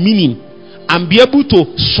and meaning and be able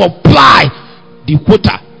to supply the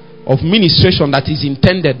quota of ministration that is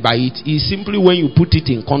intended by it is simply when you put it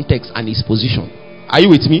in context and its position. Are you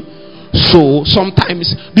with me? So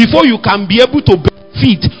sometimes before you can be able to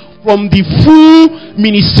benefit from the full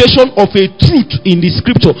ministration of a truth in the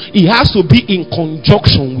scripture, it has to be in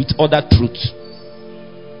conjunction with other truths.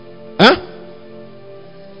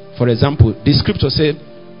 For example, the scripture said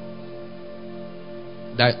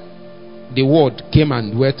that the word came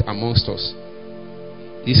and dwelt amongst us.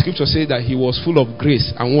 The scripture said that he was full of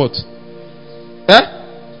grace and what?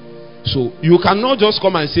 So you cannot just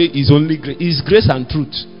come and say it's only grace. It's grace and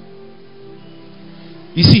truth.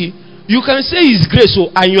 You see, you can say it's grace,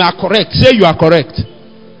 and you are correct. Say you are correct.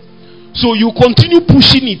 So you continue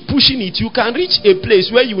pushing it. You can reach a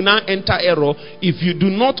place where you now enter error if you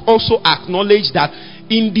do not also acknowledge that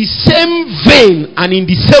in the same vein and in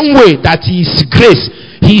the same way that he is grace,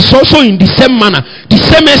 he is also in the same manner, the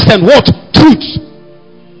same extent, what? Truth.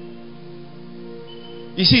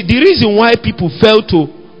 You see, the reason why people fail to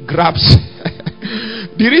grasp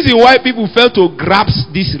the reason why people fail to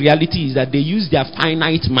grasp this reality is that they use their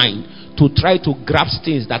finite mind to try to grasp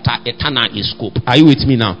things that are eternal in scope. Are you with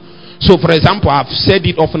me now? So, for example, I've said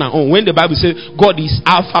it often and on. When the Bible says God is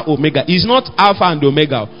Alpha Omega, it's not Alpha and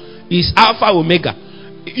Omega. It's Alpha Omega.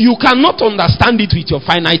 You cannot understand it with your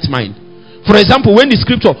finite mind. For example, when the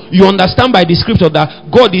scripture, you understand by the scripture that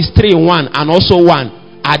God is 3 in 1 and also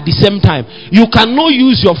 1 at the same time. You cannot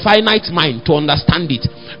use your finite mind to understand it,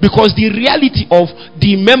 because the reality of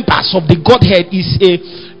the members of the Godhead is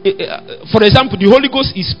for example, the Holy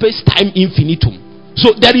Ghost is space-time infinitum.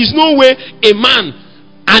 So there is no way a man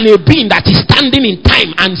and a being that is standing in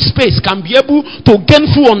time and space can be able to gain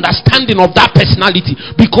full understanding of that personality,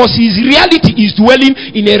 because his reality is dwelling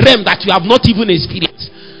in a realm that you have not even experienced.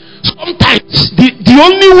 Sometimes the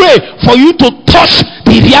only way for you to touch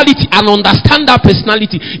the reality and understand that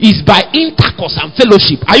personality is by intercourse and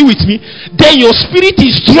fellowship. Are you with me? Then your spirit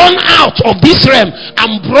is drawn out of this realm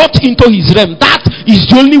and brought into his realm. That is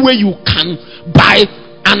the only way you can, by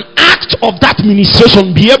an act of that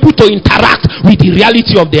ministration, be able to interact with the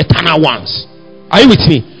reality of the eternal ones. Are you with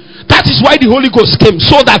me? That is why the Holy Ghost came,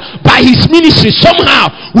 so that by his ministry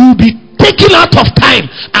somehow we will be taken out of time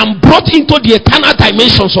and brought into the eternal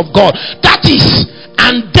dimensions of God. That is,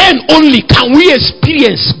 and then only can we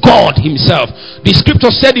experience God himself. The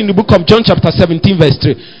scripture said in the book of John chapter 17 verse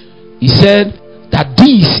 3, he said that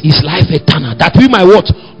this is life eternal, that we might what?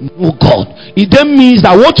 Know God. It then means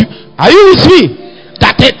that what you, are you with me?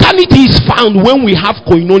 That eternity is found when we have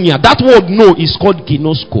koinonia. That word know is called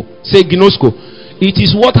ginosko. Say ginosko. It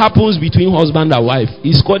is what happens between husband and wife.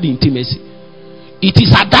 It's called intimacy. It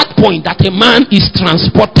is at that point that a man is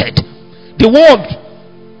transported. The word,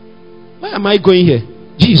 where am I going here?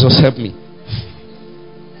 Jesus help me.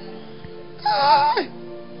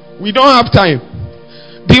 We don't have time.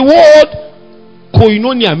 The word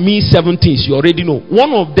koinonia means 7 things. You already know.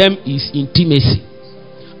 One of them is intimacy.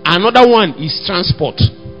 Another one is transport.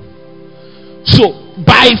 So,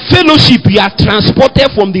 by fellowship, you are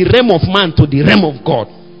transported from the realm of man to the realm of God.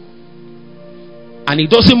 And it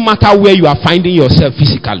doesn't matter where you are finding yourself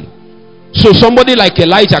physically. So somebody like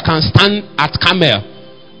Elijah can stand at Carmel,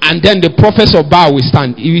 and then the prophets of Baal will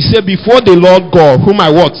stand. He will say, before the Lord God, whom I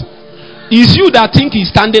what? It's you that think he's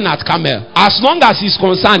standing at Carmel. As long as he's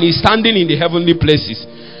concerned, he's standing in the heavenly places.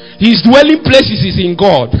 His dwelling places is in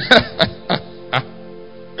God.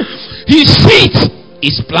 His feet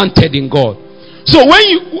is planted in God. So when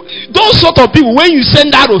you, those sort of people, when you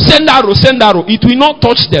send arrow, it will not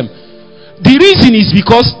touch them. The reason is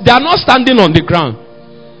because they are not standing on the ground.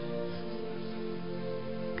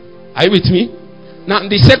 Are you with me? Now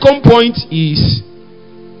the second point is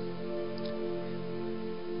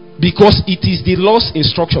because it is the Lord's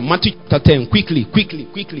instruction. Matthew chapter 10. Quickly.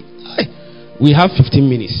 We have 15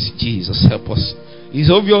 minutes. Jesus help us. It's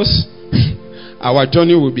obvious our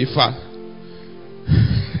journey will be far.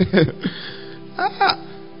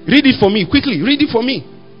 Read it for me. Quickly. Read it for me.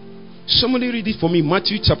 Somebody read it for me.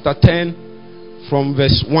 Matthew chapter 10 from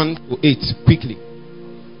verse 1 to 8. Quickly.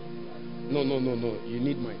 No. You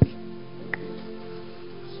need mine.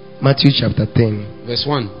 Matthew chapter 10. Verse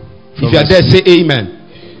 1. If you are there, say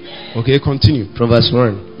amen. Okay, continue. From verse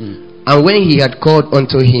 1. And when he had called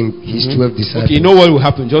unto him his 12 disciples. Okay, you know what will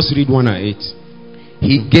happen? Just read 1 and 8.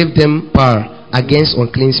 He gave them power against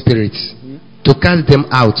unclean spirits, to cast them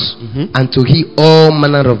out, and to heal all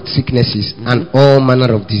manner of sicknesses and all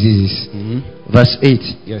manner of diseases. Verse 8.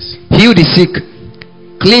 Yes. Heal the sick,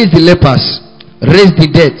 cleanse the lepers, raise the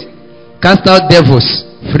dead, cast out devils.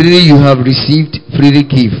 Freely you have received, freely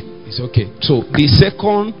give. It's okay. So the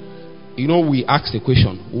second, we asked the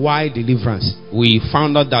question, why deliverance? We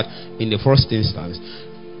found out that in the first instance,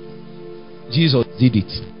 Jesus did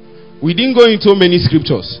it. We didn't go into many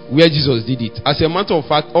scriptures where Jesus did it. As a matter of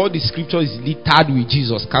fact, all the scriptures is littered with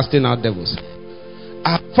Jesus casting out devils.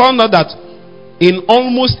 I found out that in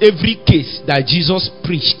almost every case that Jesus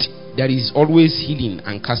preached, there is always healing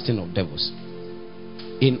and casting of devils.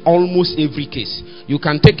 In almost every case. You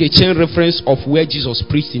can take a chain reference of where Jesus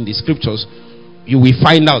preached in the scriptures. You will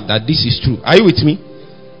find out that this is true. Are you with me?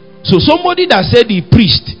 So somebody that said he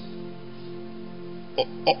preached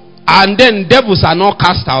and then devils are not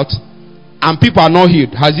cast out and people are not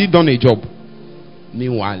healed, has he done a job?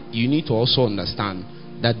 Meanwhile, you need to also understand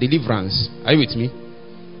that deliverance, are you with me,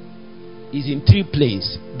 is in 3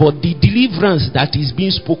 planes. But the deliverance that is being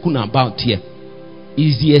spoken about here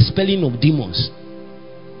is the expelling of demons.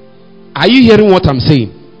 Are you hearing what I'm saying?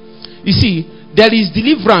 You see, there is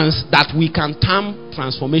deliverance that we can term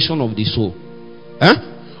transformation of the soul.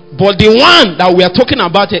 But the one that we are talking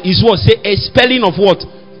about here is what? Say a spelling of what?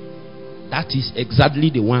 That is exactly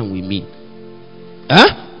the one we mean.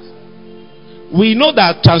 Huh? We know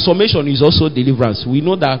that transformation is also deliverance. We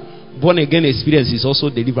know that born again experience is also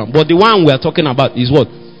deliverance. But the one we are talking about is what?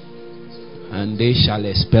 And they shall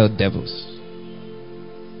expel devils.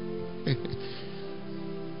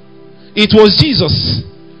 It was Jesus.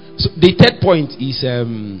 So the third point is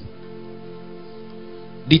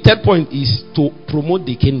to promote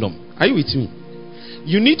the kingdom. Are you with me?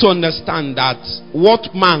 You need to understand that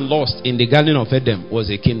what man lost in the Garden of Eden was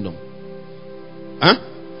a kingdom. Huh?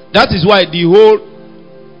 That is why the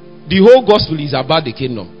whole gospel is about the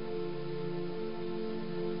kingdom.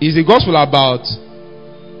 Is the gospel about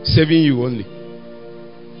saving you only?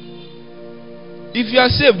 If you are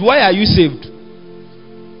saved, why are you saved?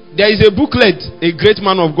 There is a booklet a great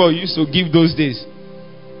man of God used to give those days.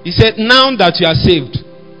 He said, now that you are saved.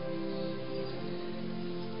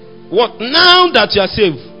 What? Now that you are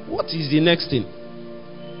saved, what is the next thing?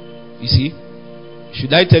 You see?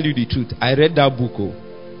 Should I tell you the truth? I read that book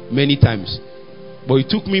many times. But it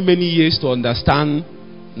took me many years to understand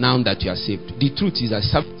now that you are saved. The truth is that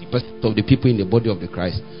 70% of the people in the body of the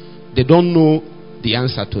Christ, they don't know the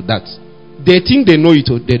answer to that. They think they know it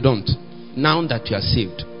or they don't. Now that you are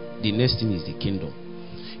saved, the next thing is the kingdom.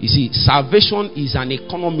 You see, salvation is an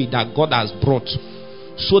economy that God has brought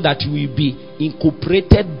so that you will be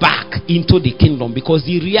incorporated back into the kingdom, because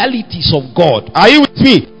the realities of God, are you with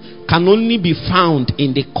me, can only be found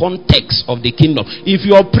in the context of the kingdom. If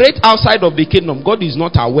you operate outside of the kingdom, God is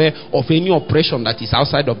not aware of any operation that is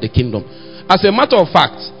outside of the kingdom. As a matter of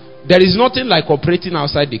fact, there is nothing like operating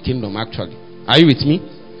outside the kingdom actually. Are you with me?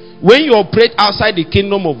 When you operate outside the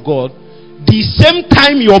kingdom of God, the same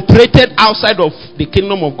time you operated outside of the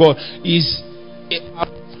kingdom of God is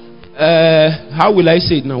how will I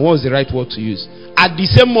say it now? What is the right word to use? At the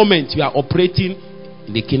same moment you are operating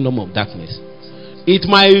in the kingdom of darkness. It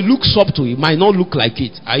might look subtle, it might not look like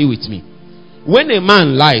it. Are you with me? When a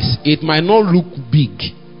man lies, it might not look big,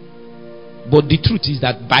 but the truth is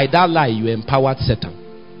that by that lie you empowered Satan.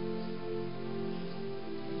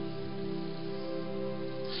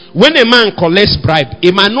 When a man collects bribe,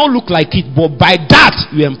 it might not look like it, but by that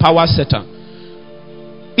you empower Satan.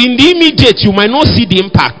 In the immediate, you might not see the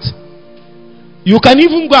impact. You can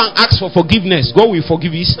even go and ask for forgiveness. God will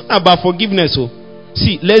forgive you. It's not about forgiveness. Oh.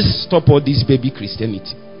 See, let's stop all this baby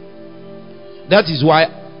Christianity. That is why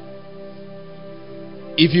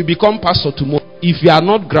if you become pastor tomorrow, if you are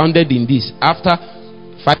not grounded in this, after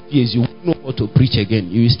 5 years you won't know how to preach again.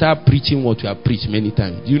 You will start preaching what you have preached many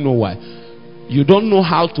times. Do you know why? You don't know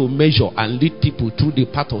how to measure and lead people through the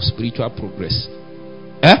path of spiritual progress.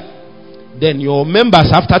 Then your members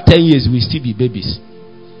after 10 years will still be babies.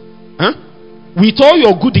 With all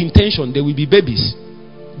your good intention, they will be babies.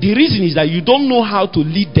 The reason is that you don't know how to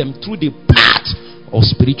lead them through the path of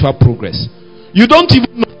spiritual progress. You don't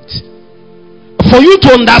even know it. For you to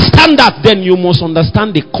understand that, then you must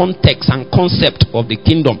understand the context and concept of the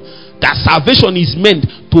kingdom. That salvation is meant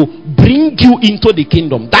to bring you into the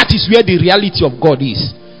kingdom. That is where the reality of God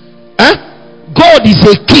is. God is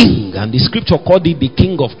a king, and the scripture called it the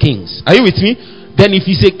King of Kings. Are you with me? Then if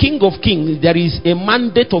he's a King of Kings, there is a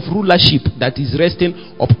mandate of rulership that is resting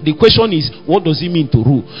up. The question is, what does it mean to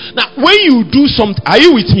rule? Now, when you do something, are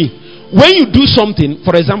you with me? When you do something,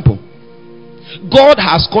 for example, God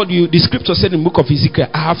has called you, the scripture said in the book of Ezekiel,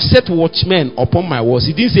 I have set watchmen upon my walls.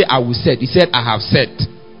 He didn't say I will set, he said I have set.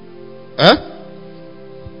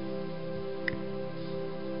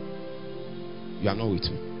 You are not with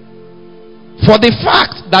me. For the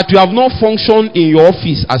fact that you have not functioned in your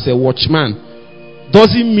office as a watchman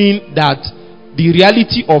doesn't mean that the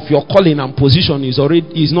reality of your calling and position is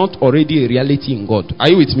not already a reality in God. Are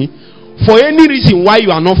you with me? For any reason why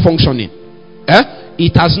you are not functioning,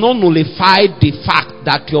 it has not nullified the fact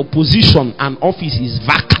that your position and office is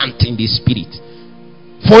vacant in the spirit.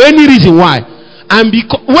 For any reason why. And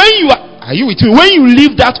because when you are you with me? When you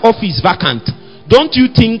leave that office vacant, don't you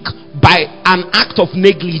think by an act of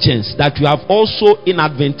negligence that you have also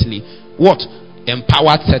inadvertently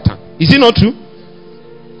empowered Satan? Is it not true?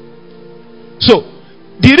 So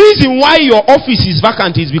the reason why your office is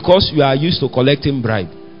vacant is because you are used to collecting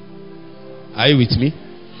bribe. Are you with me?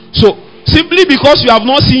 So simply because you have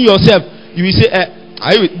not seen yourself, you will say,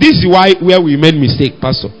 this is where we made mistake,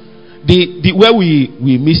 Pastor. The where we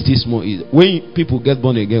miss this more is when people get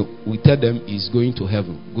born again, we tell them is going to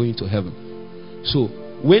heaven. So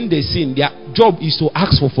when they sin, their job is to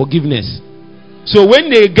ask for forgiveness. So when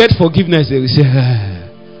they get forgiveness, they will say,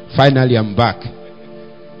 finally I'm back.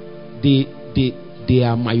 They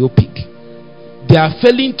are myopic. they are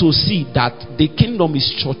failing to see that the kingdom is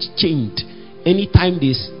short-changed anytime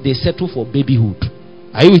they settle for babyhood.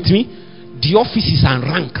 Are you with me? The offices and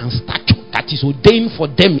rank and stature that is ordained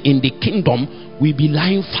for them in the kingdom will be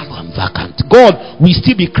lying fallow and vacant. God will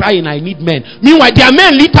still be crying, I need men. Meanwhile, there are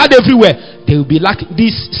men littered everywhere. They will be lacking.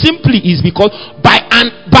 This simply is because by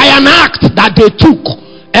an act that they took,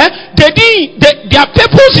 their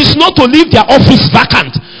purpose is not to leave their office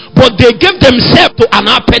vacant, but they gave themselves to an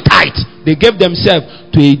appetite. They gave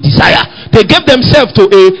themselves to a desire. They gave themselves to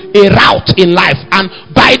a route in life. And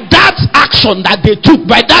by that action that they took,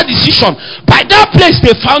 by that decision, by that place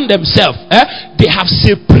they found themselves, they have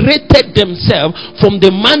separated themselves from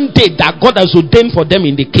the mandate that God has ordained for them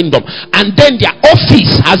in the kingdom. And then their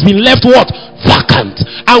office has been left what? Vacant.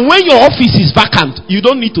 And when your office is vacant, you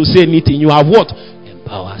don't need to say anything. You have what?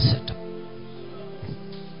 Empower set.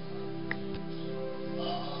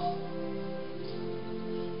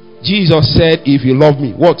 Jesus said, if you love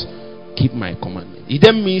me, what? Keep my commandment. It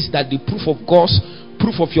then means that the proof of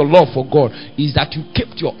your love for God is that you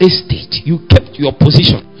kept your estate, you kept your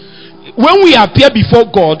position. When we appear before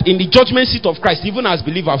God in the judgment seat of Christ, even as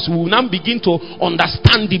believers, we will now begin to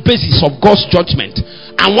understand the basis of God's judgment.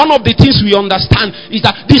 And one of the things we understand is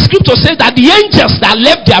that the scripture says that the angels that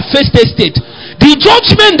left their first estate, the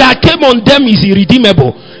judgment that came on them is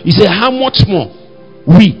irredeemable. He said, how much more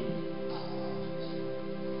we?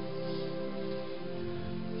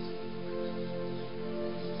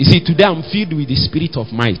 You see, today I'm filled with the spirit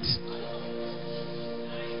of might.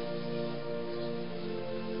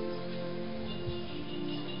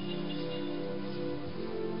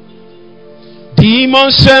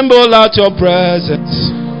 Demons tremble at your presence.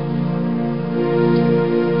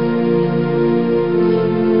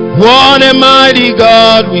 What a mighty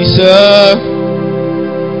God we serve.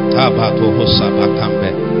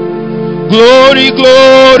 Glory,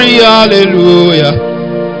 glory, hallelujah.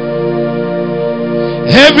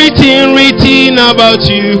 Everything written about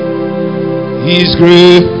you is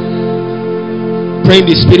great. Pray in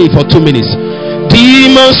the spirit for 2 minutes.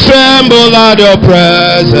 Demons tremble at your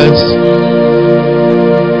presence.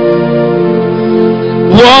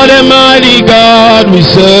 What a mighty God we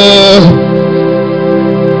serve.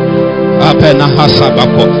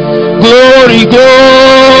 Glory,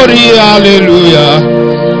 glory, hallelujah.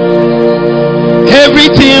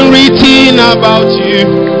 Everything written about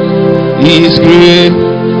you is great.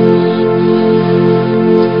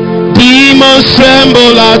 Demons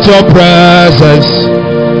tremble at your presence.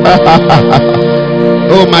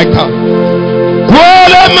 Oh my God.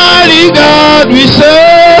 What a mighty God we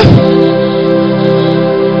serve.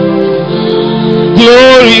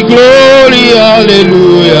 Glory, glory,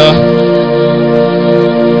 hallelujah.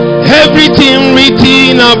 Everything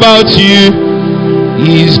written about you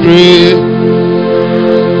is great.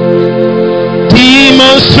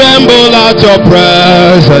 Demons tremble at your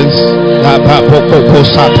presence.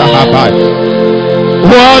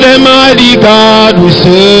 What a mighty God we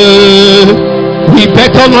serve. We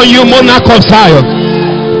beckon on you, monarch of Zion.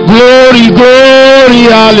 Glory, glory,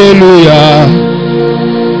 hallelujah.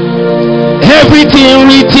 Everything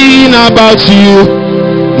written about you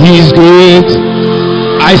is great.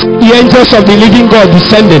 I see the angels of the living God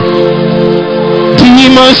descending.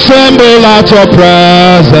 Demons tremble at your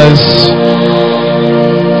presence.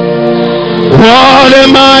 What a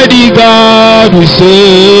mighty God we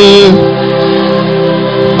serve.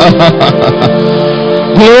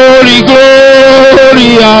 Glory,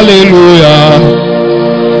 glory, hallelujah.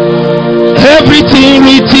 Everything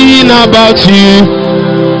written about you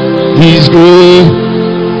is good.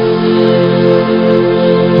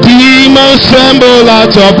 Demons tremble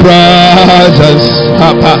at your presence.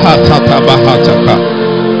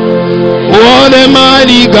 What a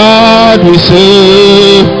mighty God we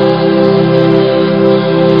serve.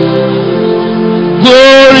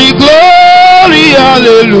 Glory, glory,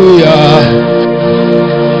 hallelujah.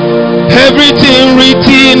 Everything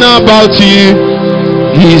written about you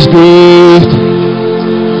is good.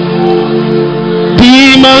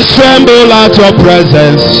 Demons tremble at your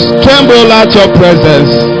presence. Tremble at your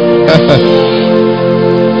presence.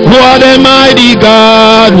 What a mighty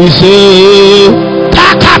God we serve.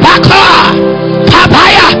 Takabaka,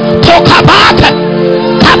 Kabaya, Tokabata,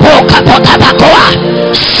 Kaboka, Potabakoa.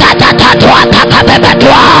 Satatatwa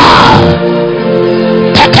takabebetwa.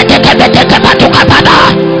 Teketekebetekabatukabada.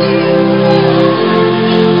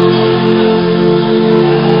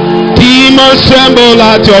 Demons tremble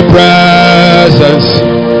at your presence.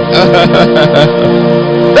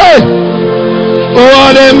 Hey!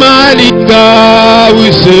 What a mighty God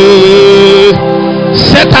we serve.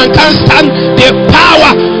 Satan can't stand the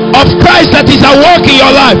power of Christ that is at work in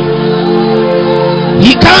your life.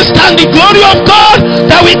 stand the glory of God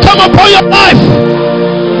that will come upon your life.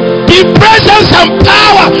 The presence and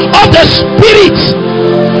power of the Spirit.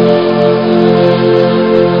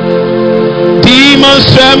 Demons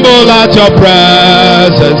tremble at your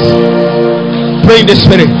presence. Pray in the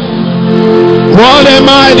Spirit. What a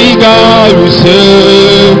mighty God we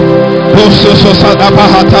serve.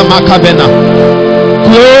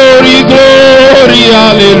 Glory, glory,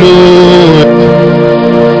 hallelujah.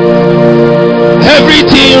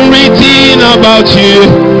 Everything written about you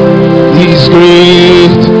is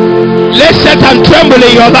great. Let Satan tremble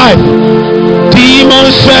in your life.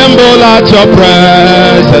 Demons tremble at your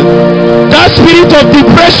presence. That spirit of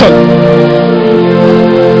depression.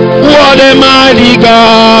 What a mighty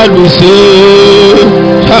God we serve.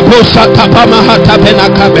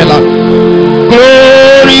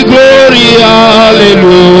 Glory, glory,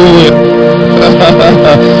 hallelujah.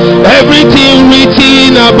 Everything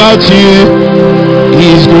written about you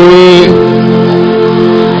is great.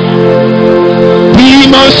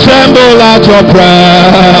 Demons tremble at your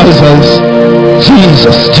presence.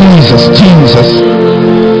 Jesus, Jesus, Jesus.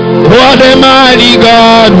 What a mighty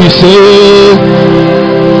God we serve.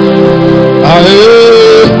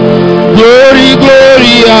 Glory,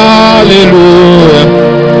 glory, hallelujah.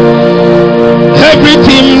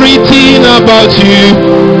 Everything written about you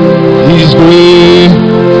is great.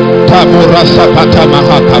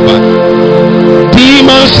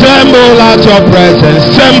 Demons tremble at your presence.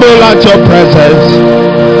 Tremble at your presence.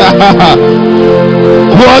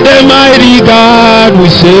 What a mighty God we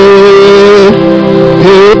serve.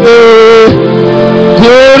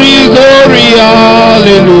 Glory, glory,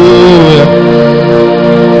 hallelujah.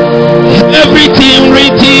 Everything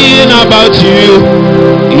written about you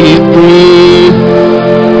is great.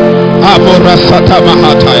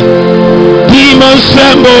 Demons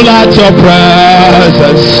tremble at your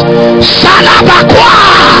presence. Salabakwa.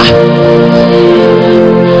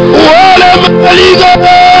 What a mighty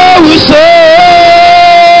God we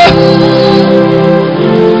serve.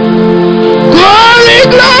 Glory,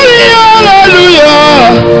 glory, hallelujah.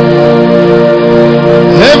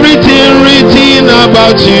 Everything written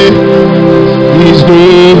about you is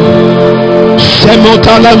good.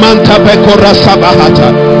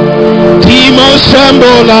 Demons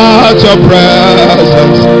tremble at your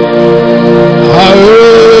presence.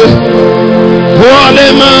 What a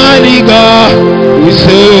mighty God we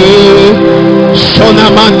serve.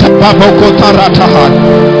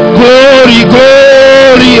 Glory,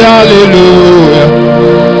 glory, hallelujah.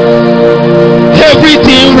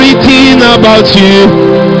 Everything written about you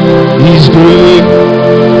is good.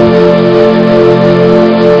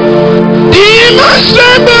 Demons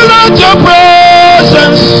tremble at your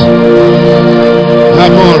presence.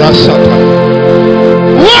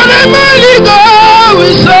 What a mighty God we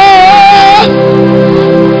serve.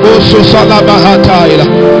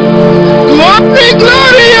 Glory,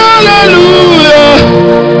 glory, hallelujah.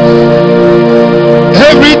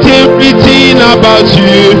 Everything written about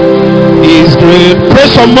you is great. Pray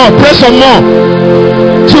some more, pray some more.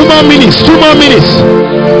 2 more minutes, 2 more minutes.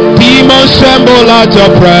 Demons tremble at your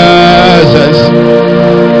presence.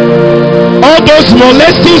 All those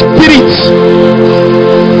molesting spirits,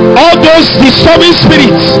 all those disturbing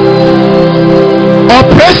spirits,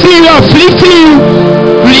 oppressing you, afflicting you,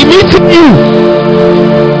 limiting you.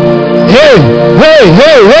 Hey, hey,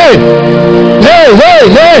 hey, hey, hey, hey,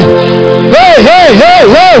 hey, hey, hey, hey,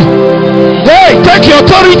 hey, hey, take your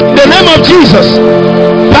authority in the name of Jesus.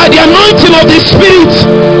 By the anointing of the Spirit,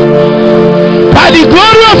 by the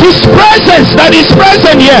glory of His presence that is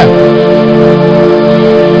present here.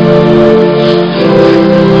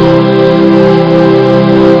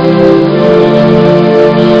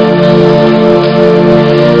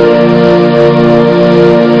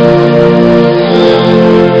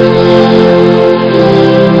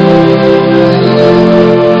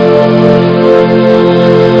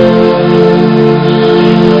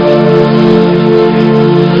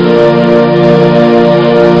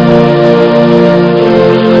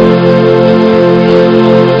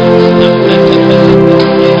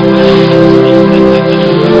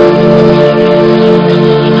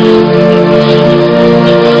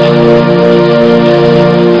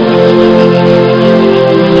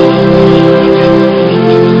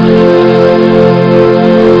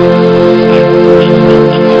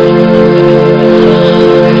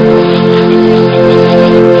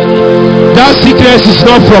 Sickness is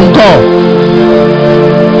not from God.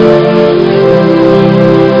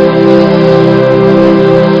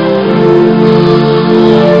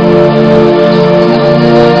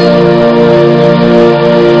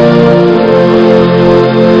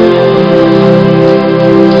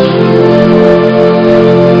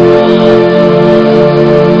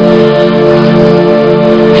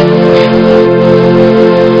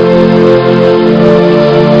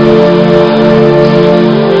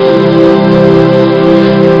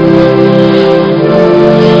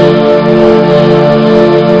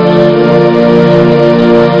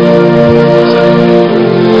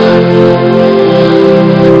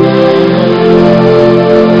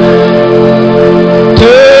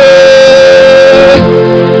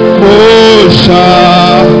 Temusha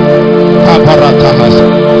Kabarakahas.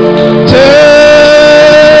 Temusha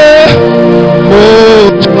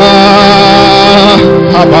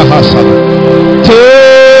Kabahasa. Temusha.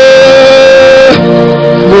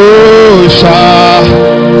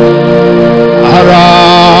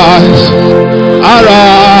 Arise,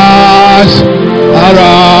 arise,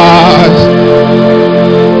 arise.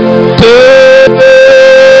 Temusha.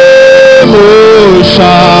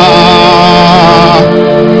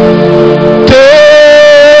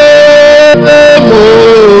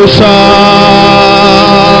 Temusha.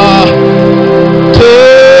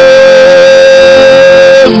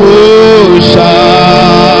 Temusha.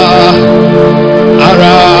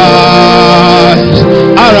 Arise,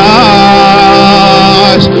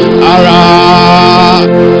 arise, arise.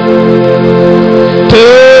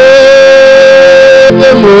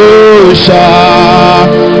 Temusha.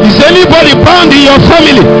 Is anybody bound in your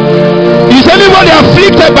family? Is anybody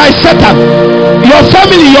afflicted by Satan? Your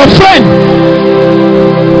family, your friend.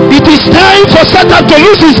 It is time for Satan to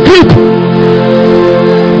lose his grip.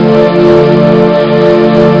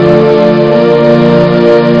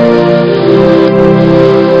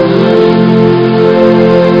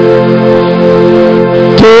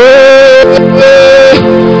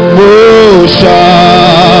 Temusha.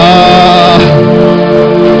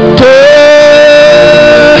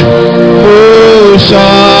 Temusha.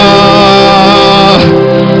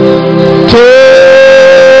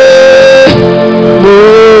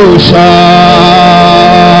 Temusha.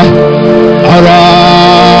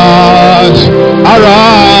 Arise,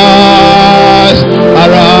 arise,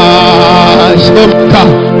 arise.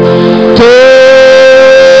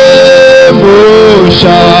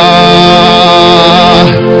 Temusha.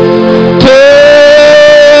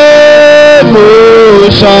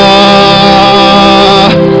 Temusha.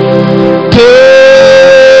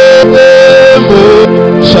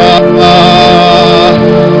 Temusha.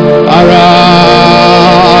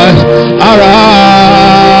 Arise,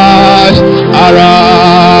 arise,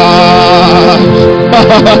 arise.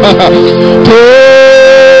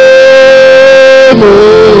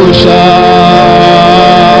 Temusha.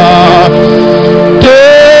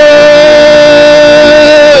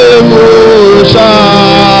 Temusha.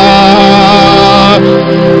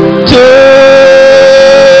 Temusha.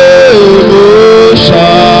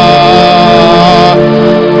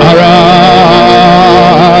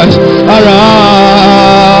 Arise,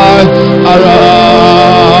 arise,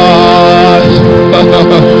 arise.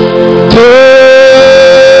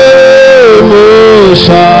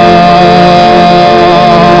 Temusha.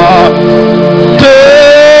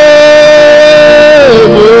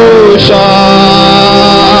 Temusha.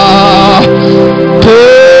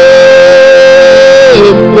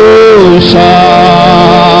 Temusha.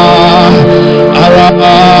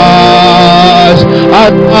 Arise,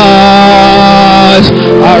 arise,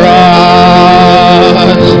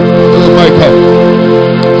 arise. Oh my God.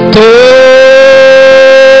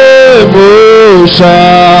 Temusha.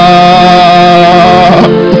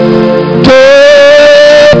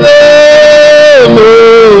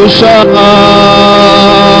 Temusha.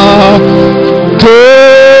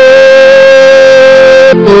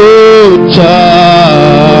 Temusha.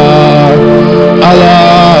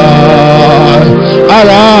 Arise,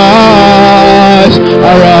 arise,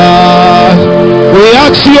 arise. We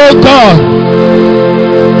ask you, O God,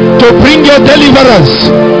 to bring your deliverance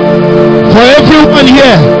for everyone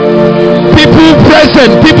here, people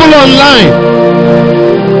present, people online.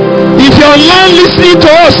 If you're online listening to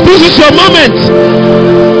us, this is your moment.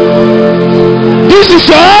 This is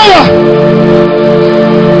your hour.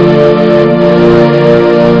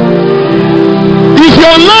 If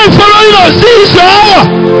you're online following us, this is your hour.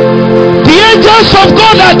 The angels of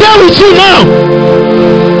God are there with you now.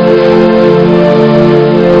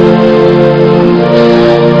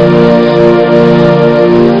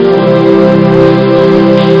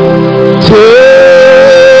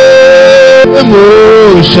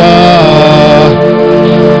 Temusha.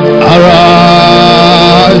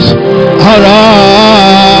 Arise,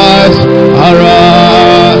 arise,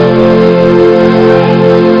 arise.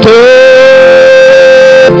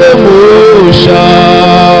 Temusha.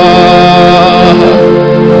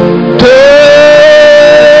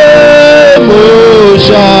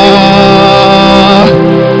 Temusha.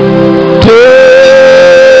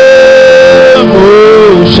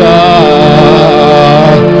 Temusha.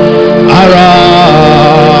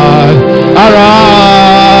 Arise,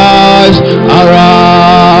 arise,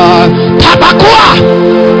 arise. Tabakua.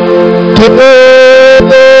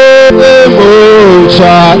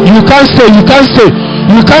 Temusha. You can't say, you can't say,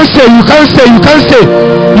 you You can't stay. You can't stay. You can't stay.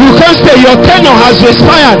 You can't stay. Your tenure has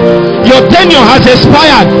expired. Your tenure has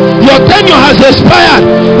expired. Your tenure has expired.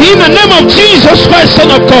 In the name of Jesus Christ,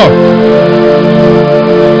 Son of God.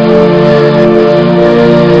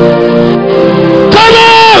 Come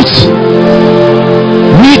out.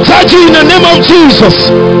 We touch you in the name of Jesus.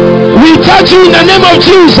 We touch you in the name of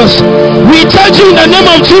Jesus. We touch you in the name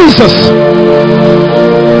of Jesus.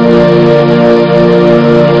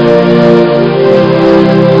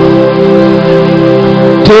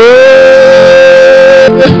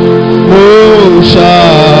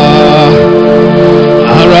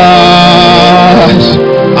 Arise,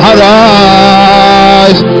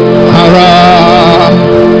 arise, arise.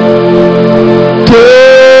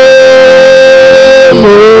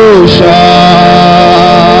 Temusha,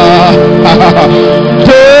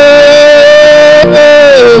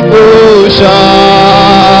 Temusha,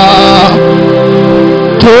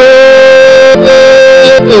 Temusha.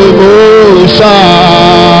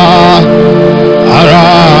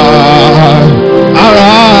 Arise,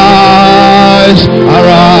 arise,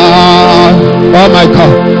 arise. Oh my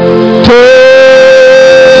God.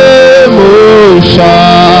 Temusha,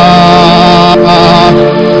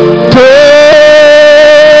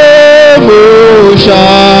 Temusha,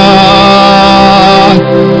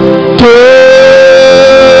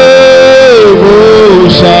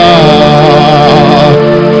 Temusha.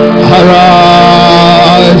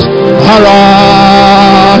 Arise,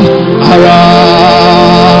 arise, arise.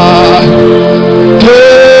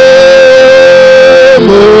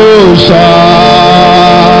 Temusha,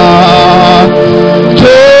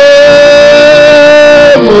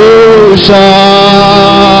 Temusha,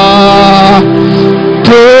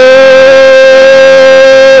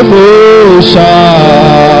 Temusha.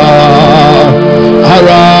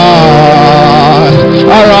 Arise,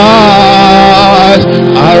 arise,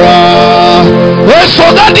 arise.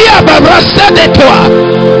 Esogadia babra sedetwa.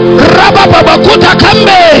 Rababakuta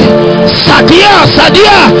kambe.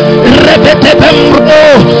 Sadia rebete bemro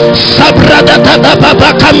sabrada tada baba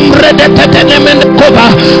kamre de tetenemen koba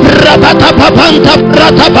rabata papanta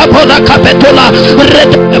brata babola kapetola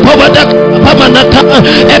rede bobada pamanata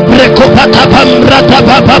ebrekopata pamrata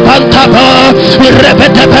papanta ba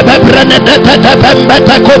rebete bebe brene de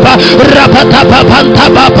tete koba rabata papanta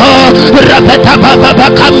baba rabata baba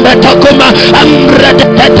kambe tokuma amrede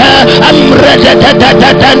tete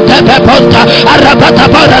ponta arabata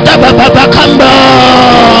barada baba kamba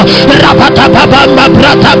rabata baba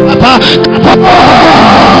brata baba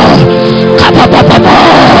kapa baba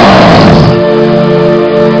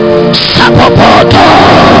sapopoto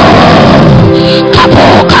kapo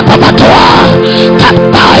batoa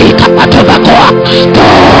kapai kapatobakoa to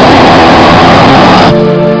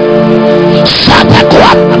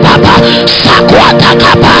sapakwa baba sakwata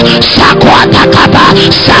kapa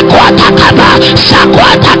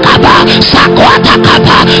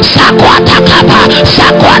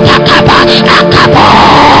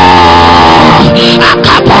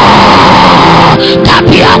akabo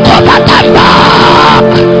tapia kwa tamba.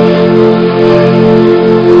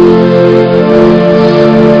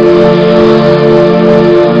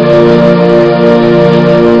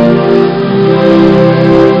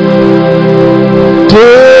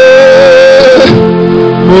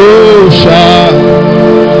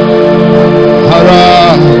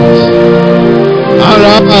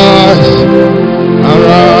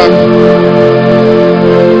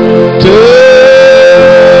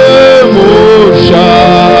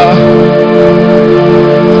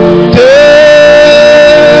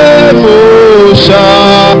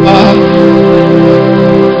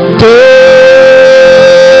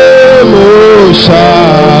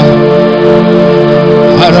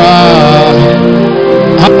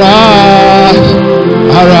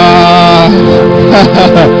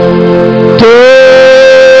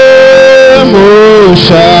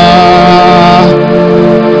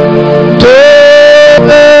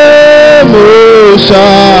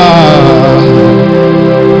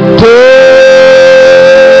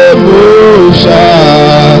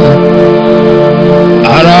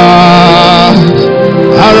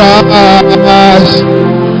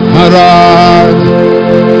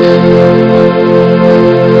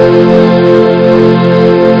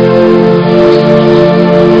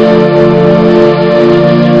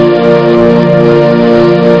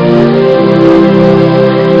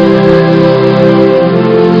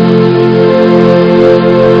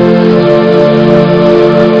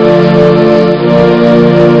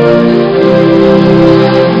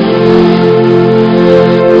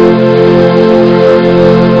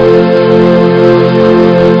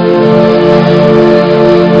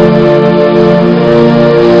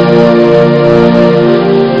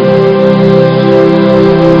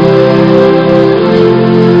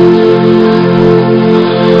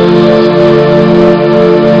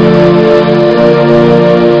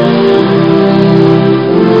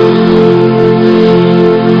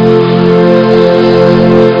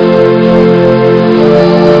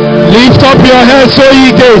 Yes, O ye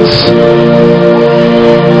gates.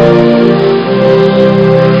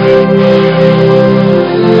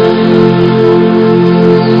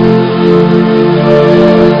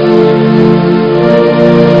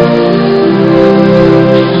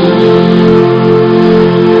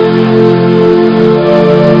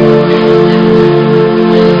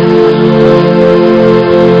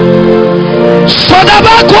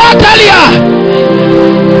 Sodabakwatalia.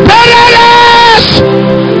 Paradise!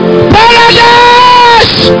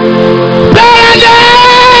 Paradise!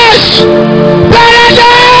 Paradise!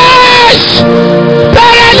 Paradise!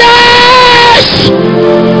 Paradise!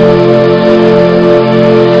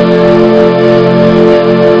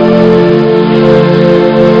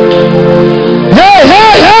 Hey,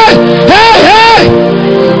 hey, hey, hey, hey!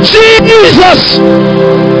 Jesus!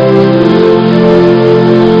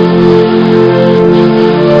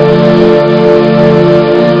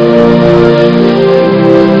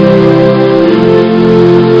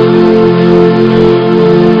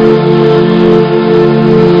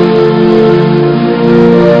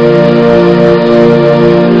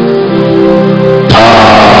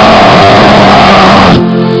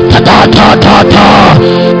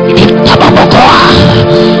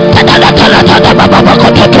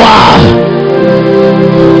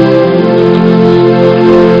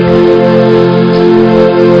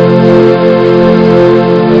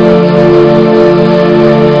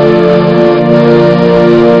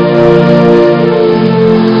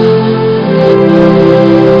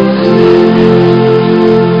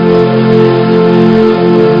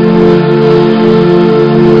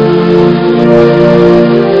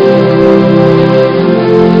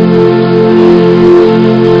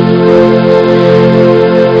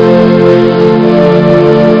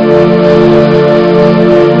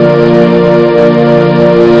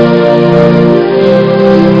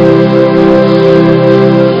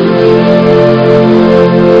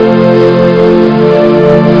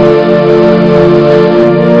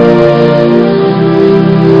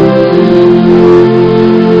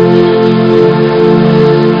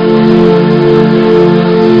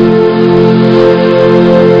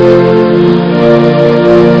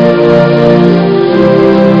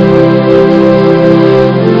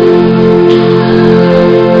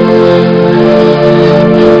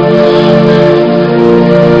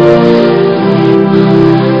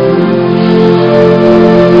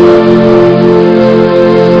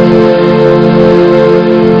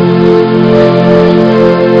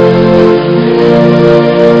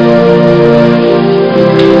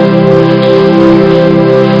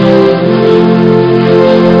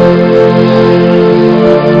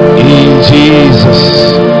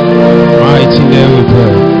 Jesus' mighty name we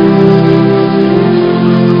pray.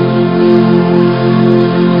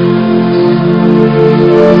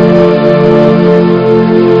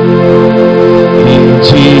 In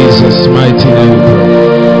Jesus' mighty name we pray.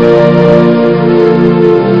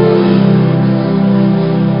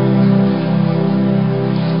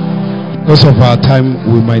 Because of our time,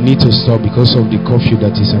 we might need to stop because of the curfew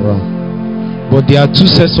that is around. But there are two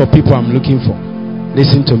sets of people I'm looking for.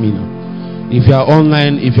 Listen to me now. If you are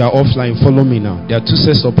online, if you are offline, follow me now. There are two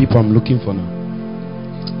sets of people I'm looking for now.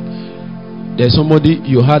 There's somebody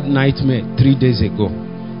you had nightmare 3 days ago.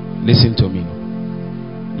 Listen to me.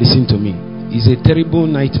 Listen to me. It's a terrible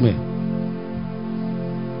nightmare.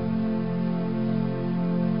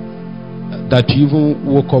 That you even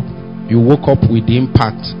woke up with the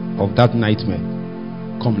impact of that nightmare.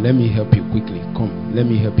 Come, let me help you quickly. Come, let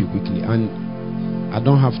me help you quickly. And I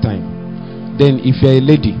don't have time. Then if you're a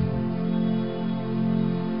lady,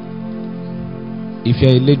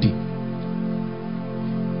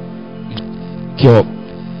 your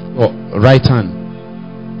right hand,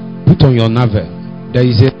 put on your navel. There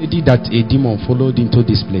is a lady that a demon followed into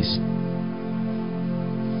this place.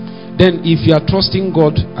 Then if you are trusting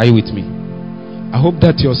God, are you with me? I hope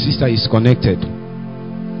that your sister is connected.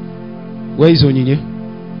 Where is Onyinye?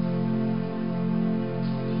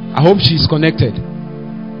 I hope she is connected.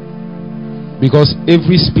 Because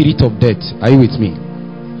every spirit of death, are you with me?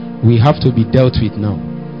 We have to be dealt with now.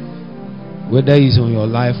 Whether it's on your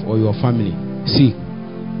life or your family. See,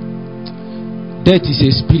 death is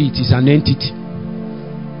a spirit, it's an entity.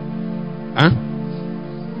 Huh?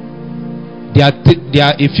 There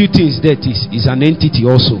are a few things death is an entity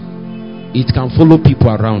also. It can follow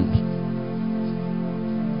people around.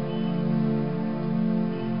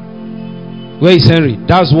 Where is Henry?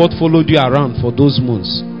 That's what followed you around for those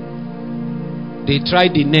months. They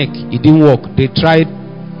tried the neck, it didn't work. They tried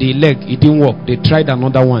the leg, it didn't work. They tried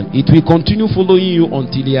another one. It will continue following you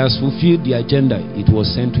until he has fulfilled the agenda it was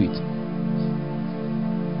sent with.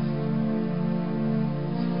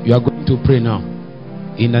 You are going to pray now.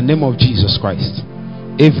 In the name of Jesus Christ.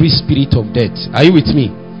 Every spirit of death. Are you with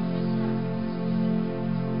me?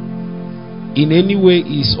 In any way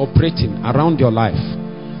is operating around your life,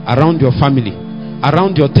 around your family,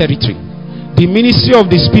 around your territory. The ministry of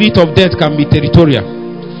the spirit of death can be territorial.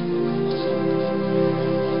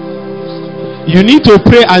 You need to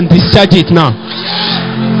pray and discharge it now.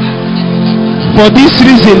 For this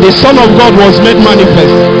reason, the Son of God was made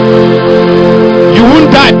manifest. You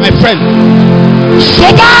won't die, my friend.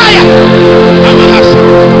 Sobaya!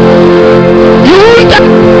 You won't die,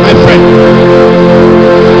 my friend.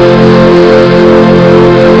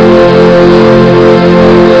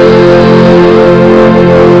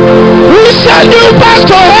 We send you back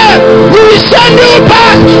to hell. We send you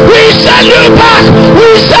back. We send you back. We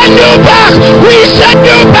send you back. We send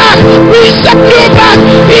you back. We send you back.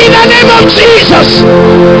 In the name of Jesus.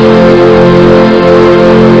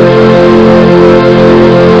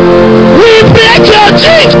 We break your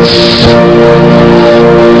jinx.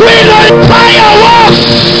 We nullify your works.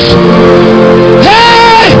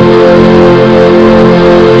 Hey!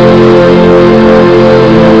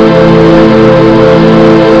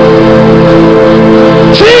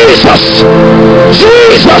 Jesus!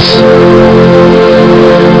 Jesus!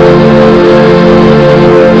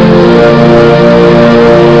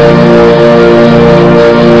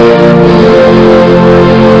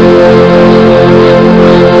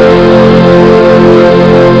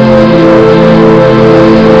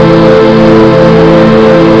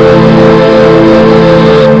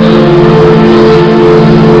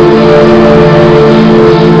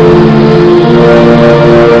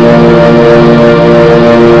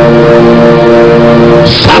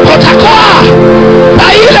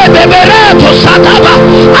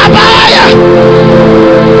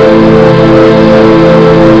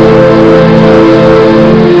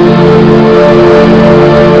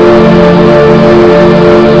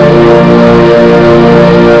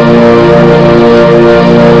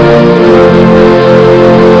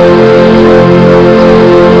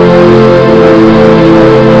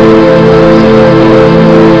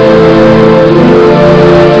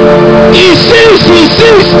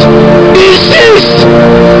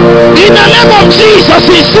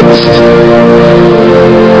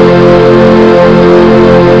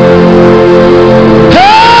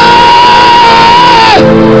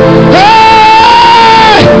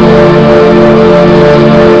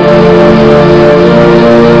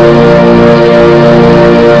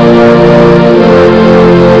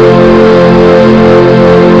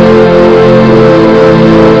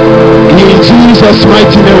 Jesus'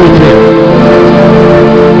 mighty name we pray.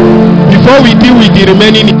 Before we deal with the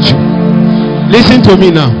remaining issue, listen to me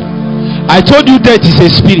now. I told you death is a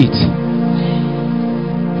spirit.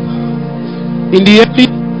 In the early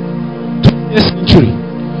 20th century,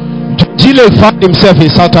 Chile found himself in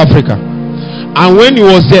South Africa. And when he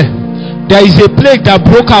was there is a plague that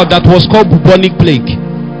broke out that was called bubonic plague.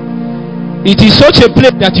 It is such a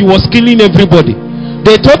plague that he was killing everybody.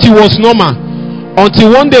 They thought he was normal.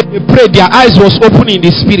 Until one day they prayed, their eyes was open in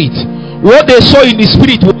the spirit. What they saw in the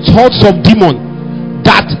spirit was hordes of demons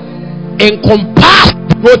that encompassed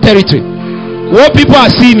the whole territory. What people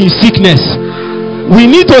are seeing is sickness. We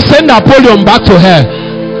need to send Napoleon back to hell.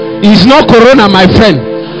 It's not corona, my friend.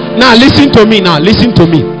 Now listen to me.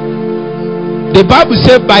 The Bible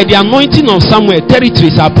said by the anointing of Samuel,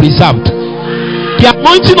 territories are preserved. The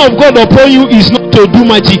anointing of God upon you is not to do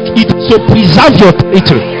magic. It is to preserve your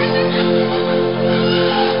territory.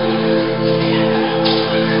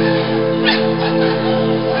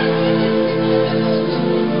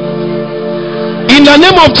 In the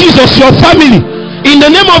name of Jesus, your family. In the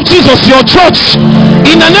name of Jesus, your church.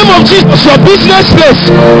 In the name of Jesus, your business place.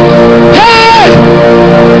 Hey!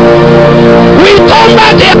 We turn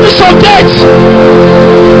back the hands of death.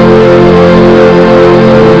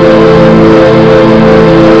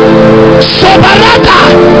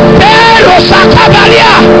 Sobarata, Pero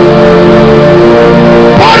Sakabalia,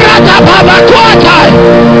 Porata Babakwata,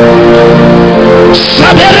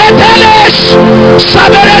 Sabereteles,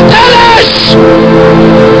 Sabereteles.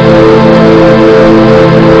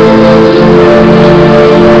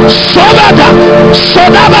 Sobada,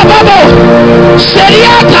 Sodaba Babo,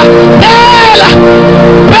 Seriata, Bella,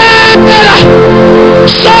 Bella.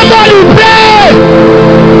 Somebody pray.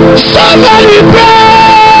 Somebody pray.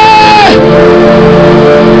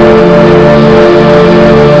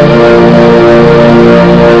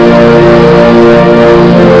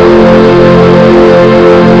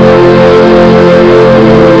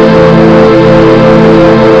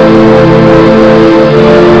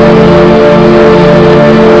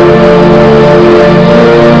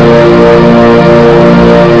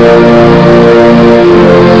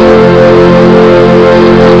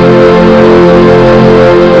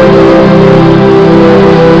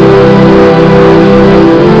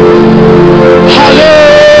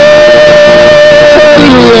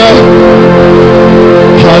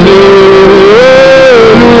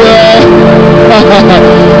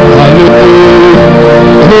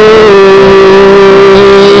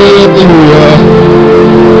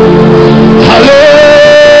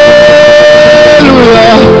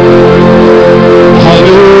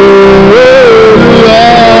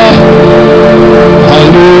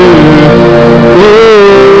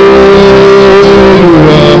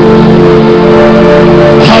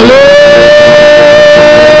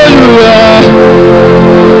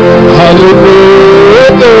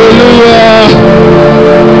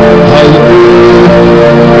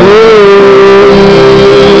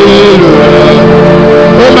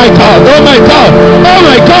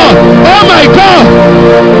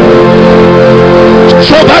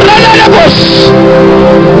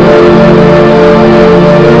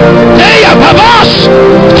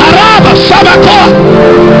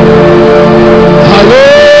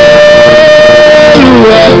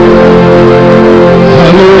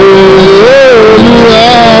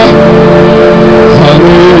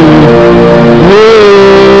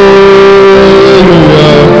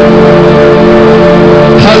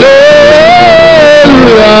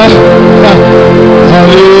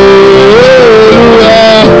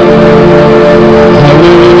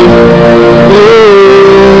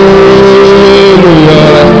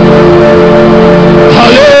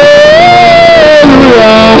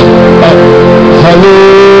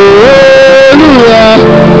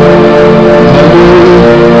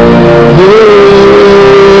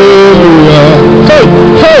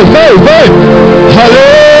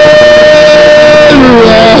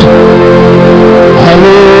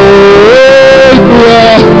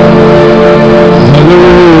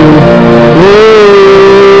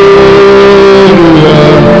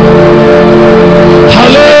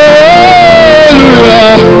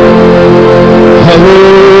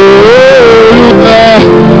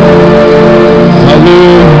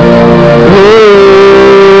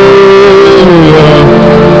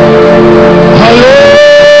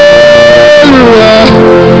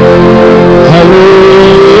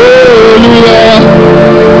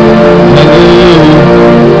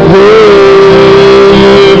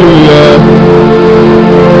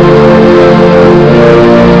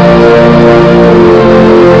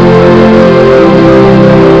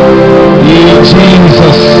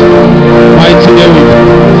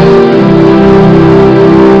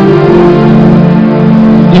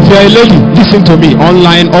 A lady, listen to me,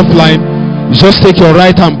 online, offline, just take your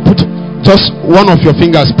right hand, put just one of your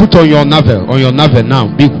fingers, put on your navel now.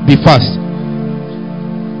 Be fast.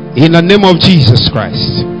 In the name of Jesus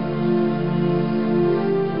Christ.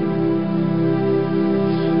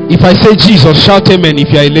 If I say Jesus, shout amen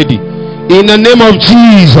if you are a lady. In the name of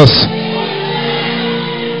Jesus.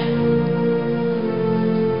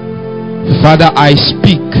 Father, I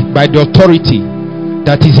speak by the authority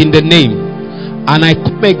that is in the name. And I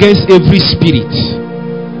come against every spirit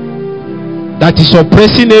that is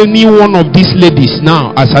oppressing any one of these ladies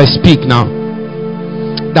now as I speak now,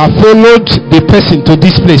 that followed the person to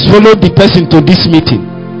this place, followed the person to this meeting.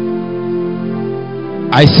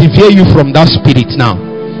 I sever you from that spirit now.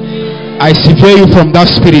 I sever you from that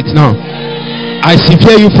spirit now. I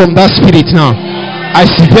sever you from that spirit now. I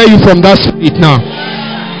sever you from that spirit now.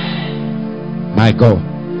 My God.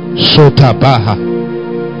 Sotabaha.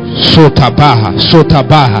 Sotabaha,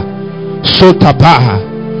 Sotabaha, Sotabaha,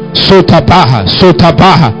 Sotabaha,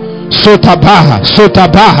 Sotabaha, Sotabaha,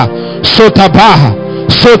 Sotabaha, Sotabaha,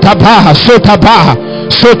 Sotabaha, Sotabaha,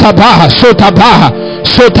 Sotabaha, Sotabaha,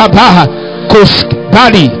 Sotabaha,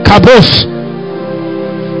 Koskbali, Kabos.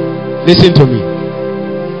 Listen to me.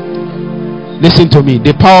 Listen to me.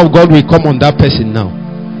 The power of God will come on that person now.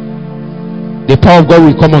 The power of God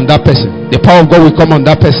will come on that person. The power of God will come on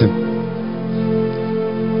that person.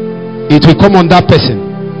 It will come on that person.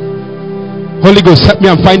 Holy Ghost, help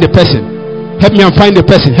me and find the person. Help me and find the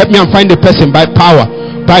person. Help me and find the person by power.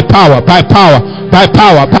 By power. By power. By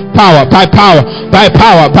power. By power. By power. By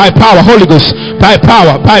power. By power. Holy Ghost. By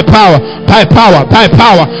power. By power. By power. By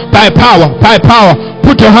power. By power. By power.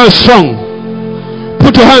 Put your hands strong.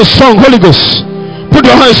 Put your hands strong, Holy Ghost. Put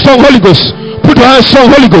your hands strong, Holy Ghost. Put your hands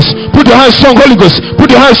strong, Holy Ghost. Put your hands strong, Holy Ghost.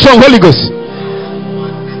 Put your hands strong, Holy Ghost.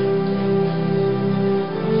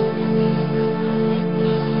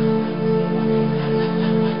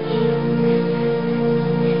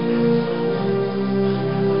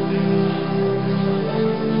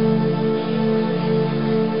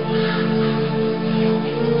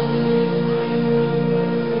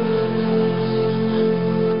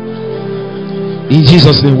 In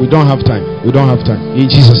Jesus' name, we don't have time. We don't have time. In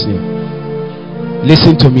Jesus' name.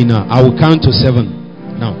 Listen to me now. I will count to 7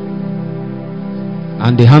 now.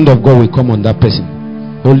 And the hand of God will come on that person.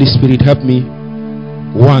 Holy Spirit, help me.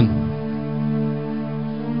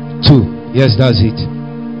 1, 2. Yes, that's it.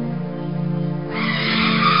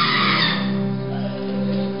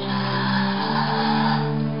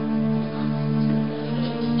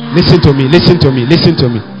 Listen to me. Listen to me. Listen to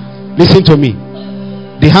me. Listen to me.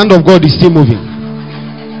 The hand of God is still moving.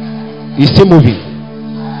 It's still moving.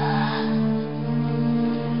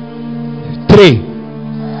 3.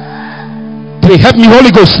 Help me,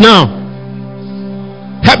 Holy Ghost, now.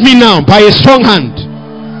 Help me now by a strong hand.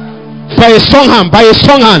 By a strong hand. By a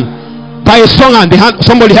strong hand. By a strong hand. The hand.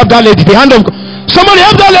 Somebody help that lady. The hand of God. Somebody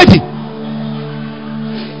help that lady.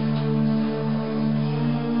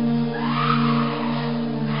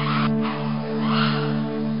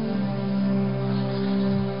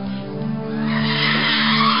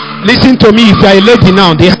 Listen to me. If you are a lady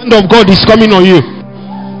now, the hand of God is coming on you.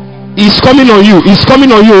 It's coming on you. It's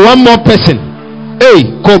coming on you. One more person. Hey,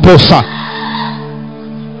 Kobosa.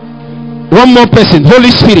 One more person.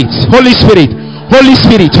 Holy Spirit. Holy Spirit. Holy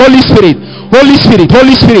Spirit. Holy Spirit. Holy Spirit.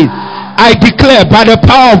 Holy Spirit. I declare by the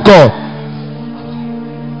power of God.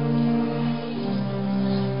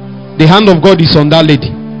 The hand of God is on that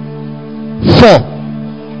lady. 4,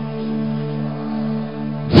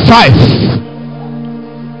 5,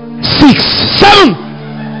 6, 7.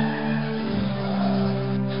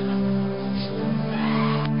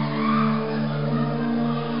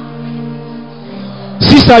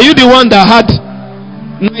 Sister, are you the one that had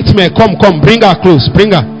nightmare? Come, bring her close.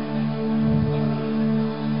 Bring her.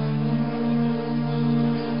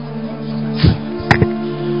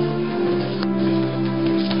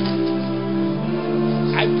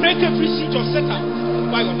 I break every siege of Satan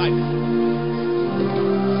by your life.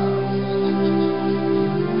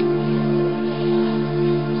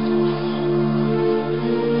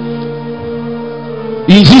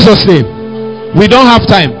 In Jesus' name. We don't have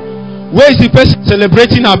time. Where is the person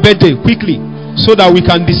celebrating her birthday? Quickly, so that we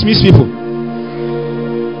can dismiss people.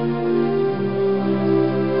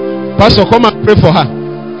 Pastor, come and pray for her.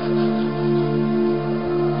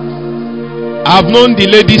 I have known the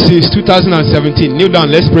lady since 2017. Kneel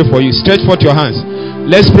down, let's pray for you. Stretch forth your hands.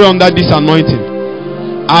 Let's pray under this anointing.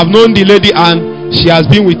 I have known the lady and she has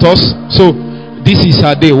been with us. So this is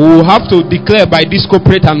her day. We will have to declare by this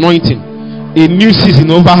corporate anointing a new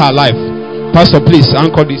season over her life. Pastor, please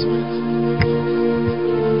anchor this.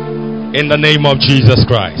 In the name of Jesus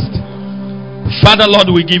Christ. Father,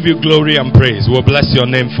 Lord, we give you glory and praise. We'll bless your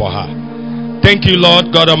name for her. Thank you,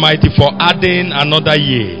 Lord God Almighty, for adding another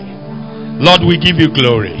year. Lord, we give you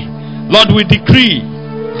glory. Lord, we decree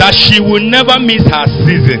that she will never miss her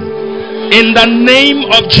season. In the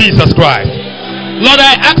name of Jesus Christ. Lord,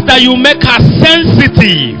 I ask that you make her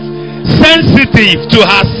sensitive to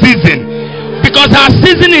her season. Because her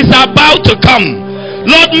season is about to come.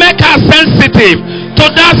 Lord, make her sensitive to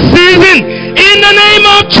that season in the name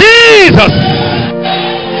of Jesus.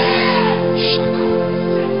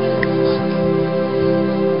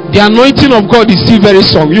 The anointing of God is still very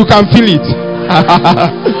strong. You can feel it.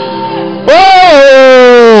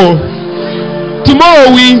 Oh! Tomorrow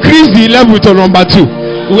we increase the level to number 2.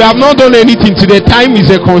 We have not done anything today. Time is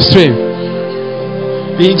a constraint.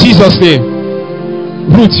 In Jesus' name.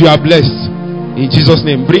 Ruth, you are blessed. In Jesus'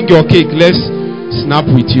 name. Bring your cake. Let's snap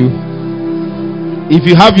with you. If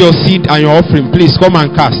you have your seed and your offering, please come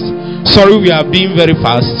and cast. Sorry, we are being very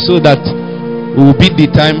fast so that we will beat the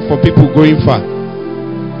time for people going far.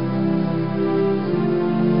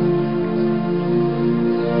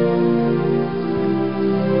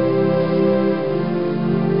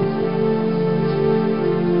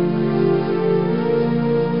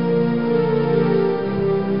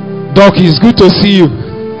 Doc, it's good to see you.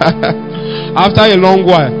 After a long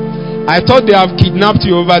while. I thought they have kidnapped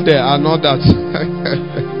you over there and all that.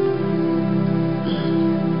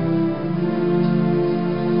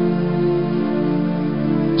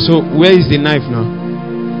 So, where is the knife now?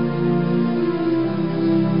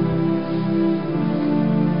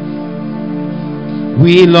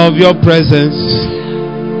 We love your presence.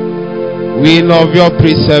 We love your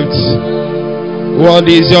precepts. What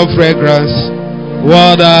is your fragrance?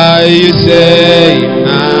 What are you saying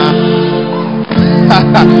now?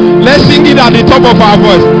 Let's sing it at the top of our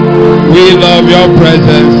voice. We love your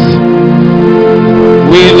presence.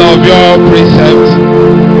 We love your precepts.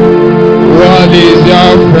 What is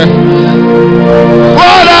your fragrance?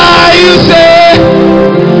 What are you saying?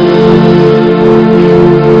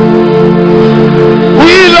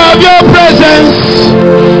 We love your presence.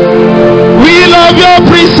 We love your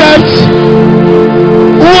precepts.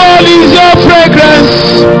 What is your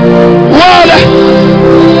fragrance? What?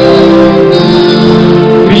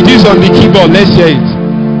 Reduce on the keyboard. Let's hear it.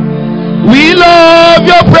 We love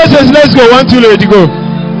your presence. Let's go. 1, 2, ready, go.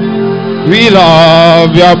 We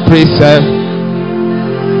love your precepts.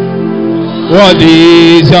 What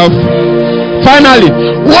is your? Finally,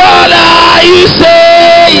 what are you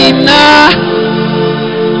saying now?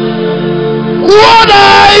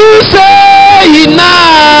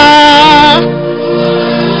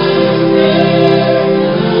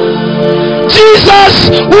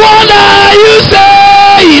 What are you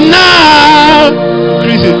saying now?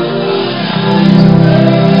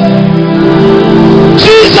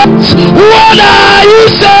 Jesus, what are you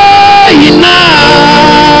saying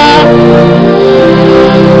now?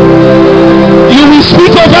 You will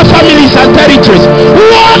speak over families and territories.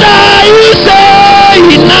 What are you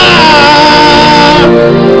saying now?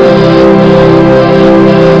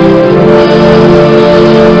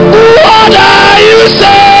 What are you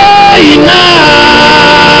saying now?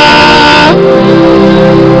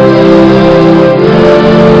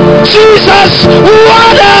 Jesus,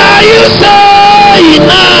 what are you saying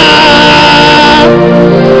now?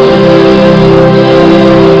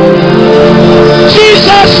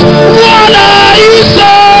 Jesus, what are you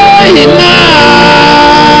saying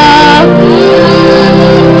now?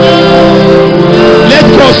 Let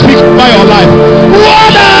God speak by your life.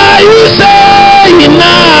 What are you saying now?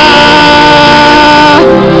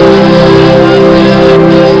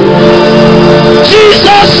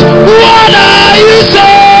 Jesus, what are you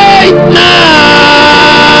saying now?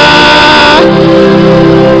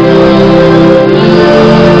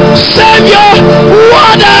 Savior,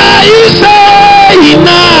 what are you saying now?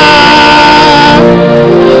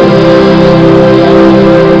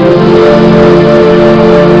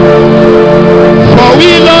 For we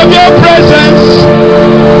love your presence,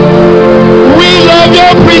 we love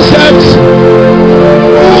your precepts.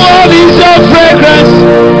 What is your fragrance?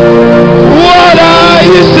 What are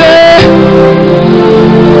you saying?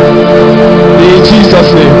 In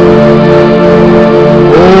Jesus' name.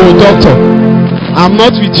 Oh, doctor, I'm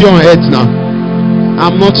not with you on earth now. I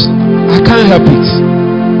can't help it.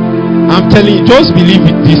 I'm telling you, just believe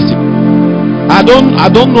it. This thing. I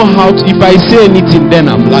don't know how to. If I say anything, then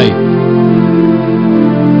I'm lying.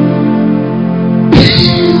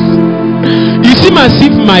 You seem as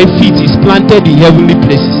if my feet is planted in heavenly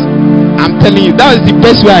places. I'm telling you, that is the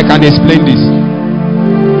best way I can explain this.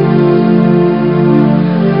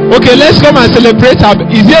 Okay, let's come and celebrate her.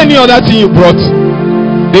 Is there any other thing you brought?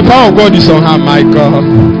 The power of God is on her, my God.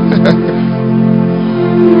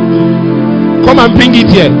 Come and bring it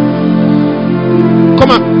here. Come,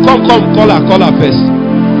 call her first.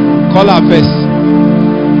 Call her first.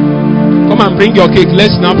 Come and bring your cake.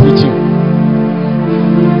 Let's snap with you.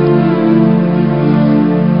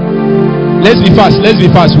 Let's be fast.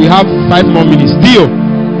 We have 5 more minutes. Dio,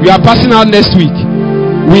 we are passing out next week.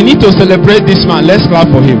 We need to celebrate this man. Let's clap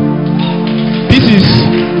for him. This is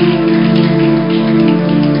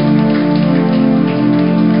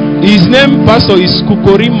his name, Pastor, is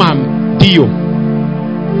Kukorimam Dio.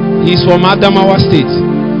 He's from Adamawa State.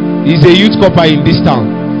 He's a youth corper in this town.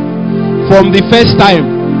 From the first time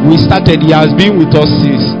we started, he has been with us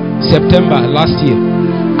since September last year.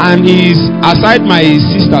 And he's, aside my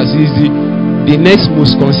sisters, he's the next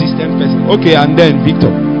most consistent person. Okay, and then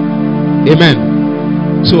Victor. Amen.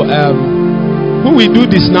 So, who will do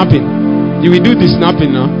the snapping? You will do the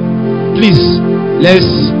snapping now. Please,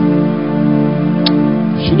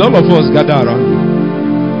 should all of us gather around you?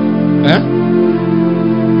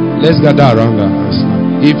 Let's gather around her and snap.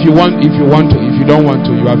 If you want to. If you don't want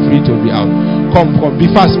to, you are free to be out. Come. Be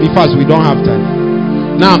fast. We don't have time.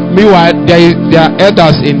 Now, meanwhile, there are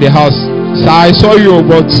elders in the house. So I saw you,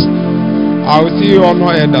 but I will see you all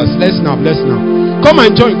no elders. Let's snap. Come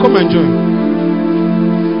and join. Come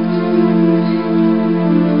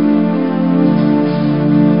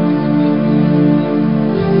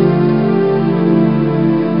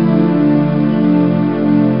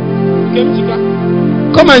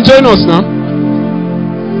and join us now.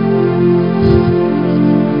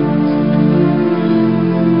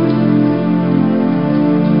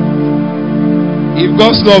 If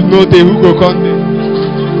God's love no day, who go come there?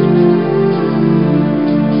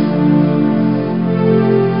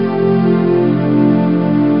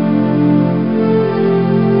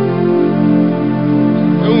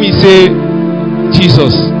 When we say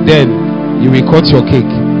Jesus, then you will cut your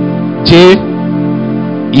cake. J-E-S-U-S.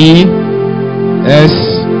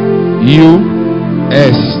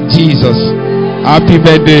 Jesus. Happy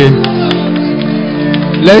birthday.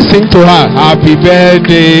 Let's sing to her. Happy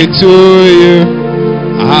birthday to you.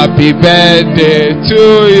 Happy birthday to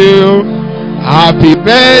you. Happy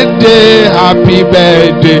birthday. Happy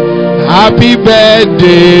birthday. Happy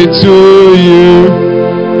birthday to you.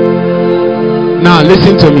 Now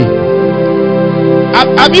listen to me.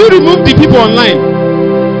 Have you removed the people online?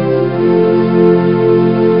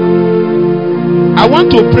 I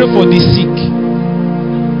want to pray for the sick.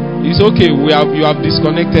 It's okay. You have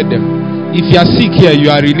disconnected them. If you are sick here, you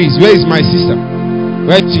are released. Where is my sister?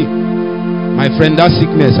 Where is she? My friend, that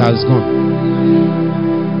sickness has gone.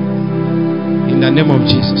 In the name of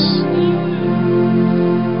Jesus.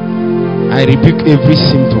 I rebuke every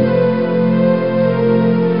symptom.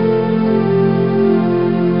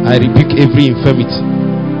 I rebuke every infirmity.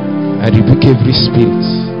 I rebuke every spirit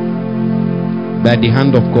by the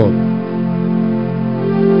hand of God.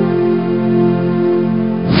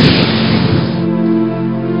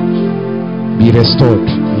 Be restored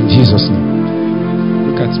in Jesus' name.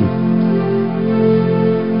 Look at me.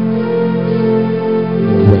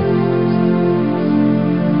 You're well.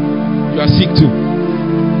 You are sick too.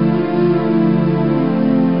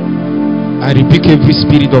 I rebuke every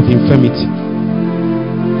spirit of infirmity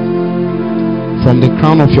from the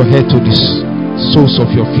crown of your head to the soles of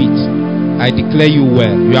your feet. I declare you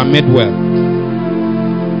well. You are made well.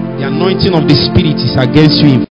 The anointing of the Spirit is against you.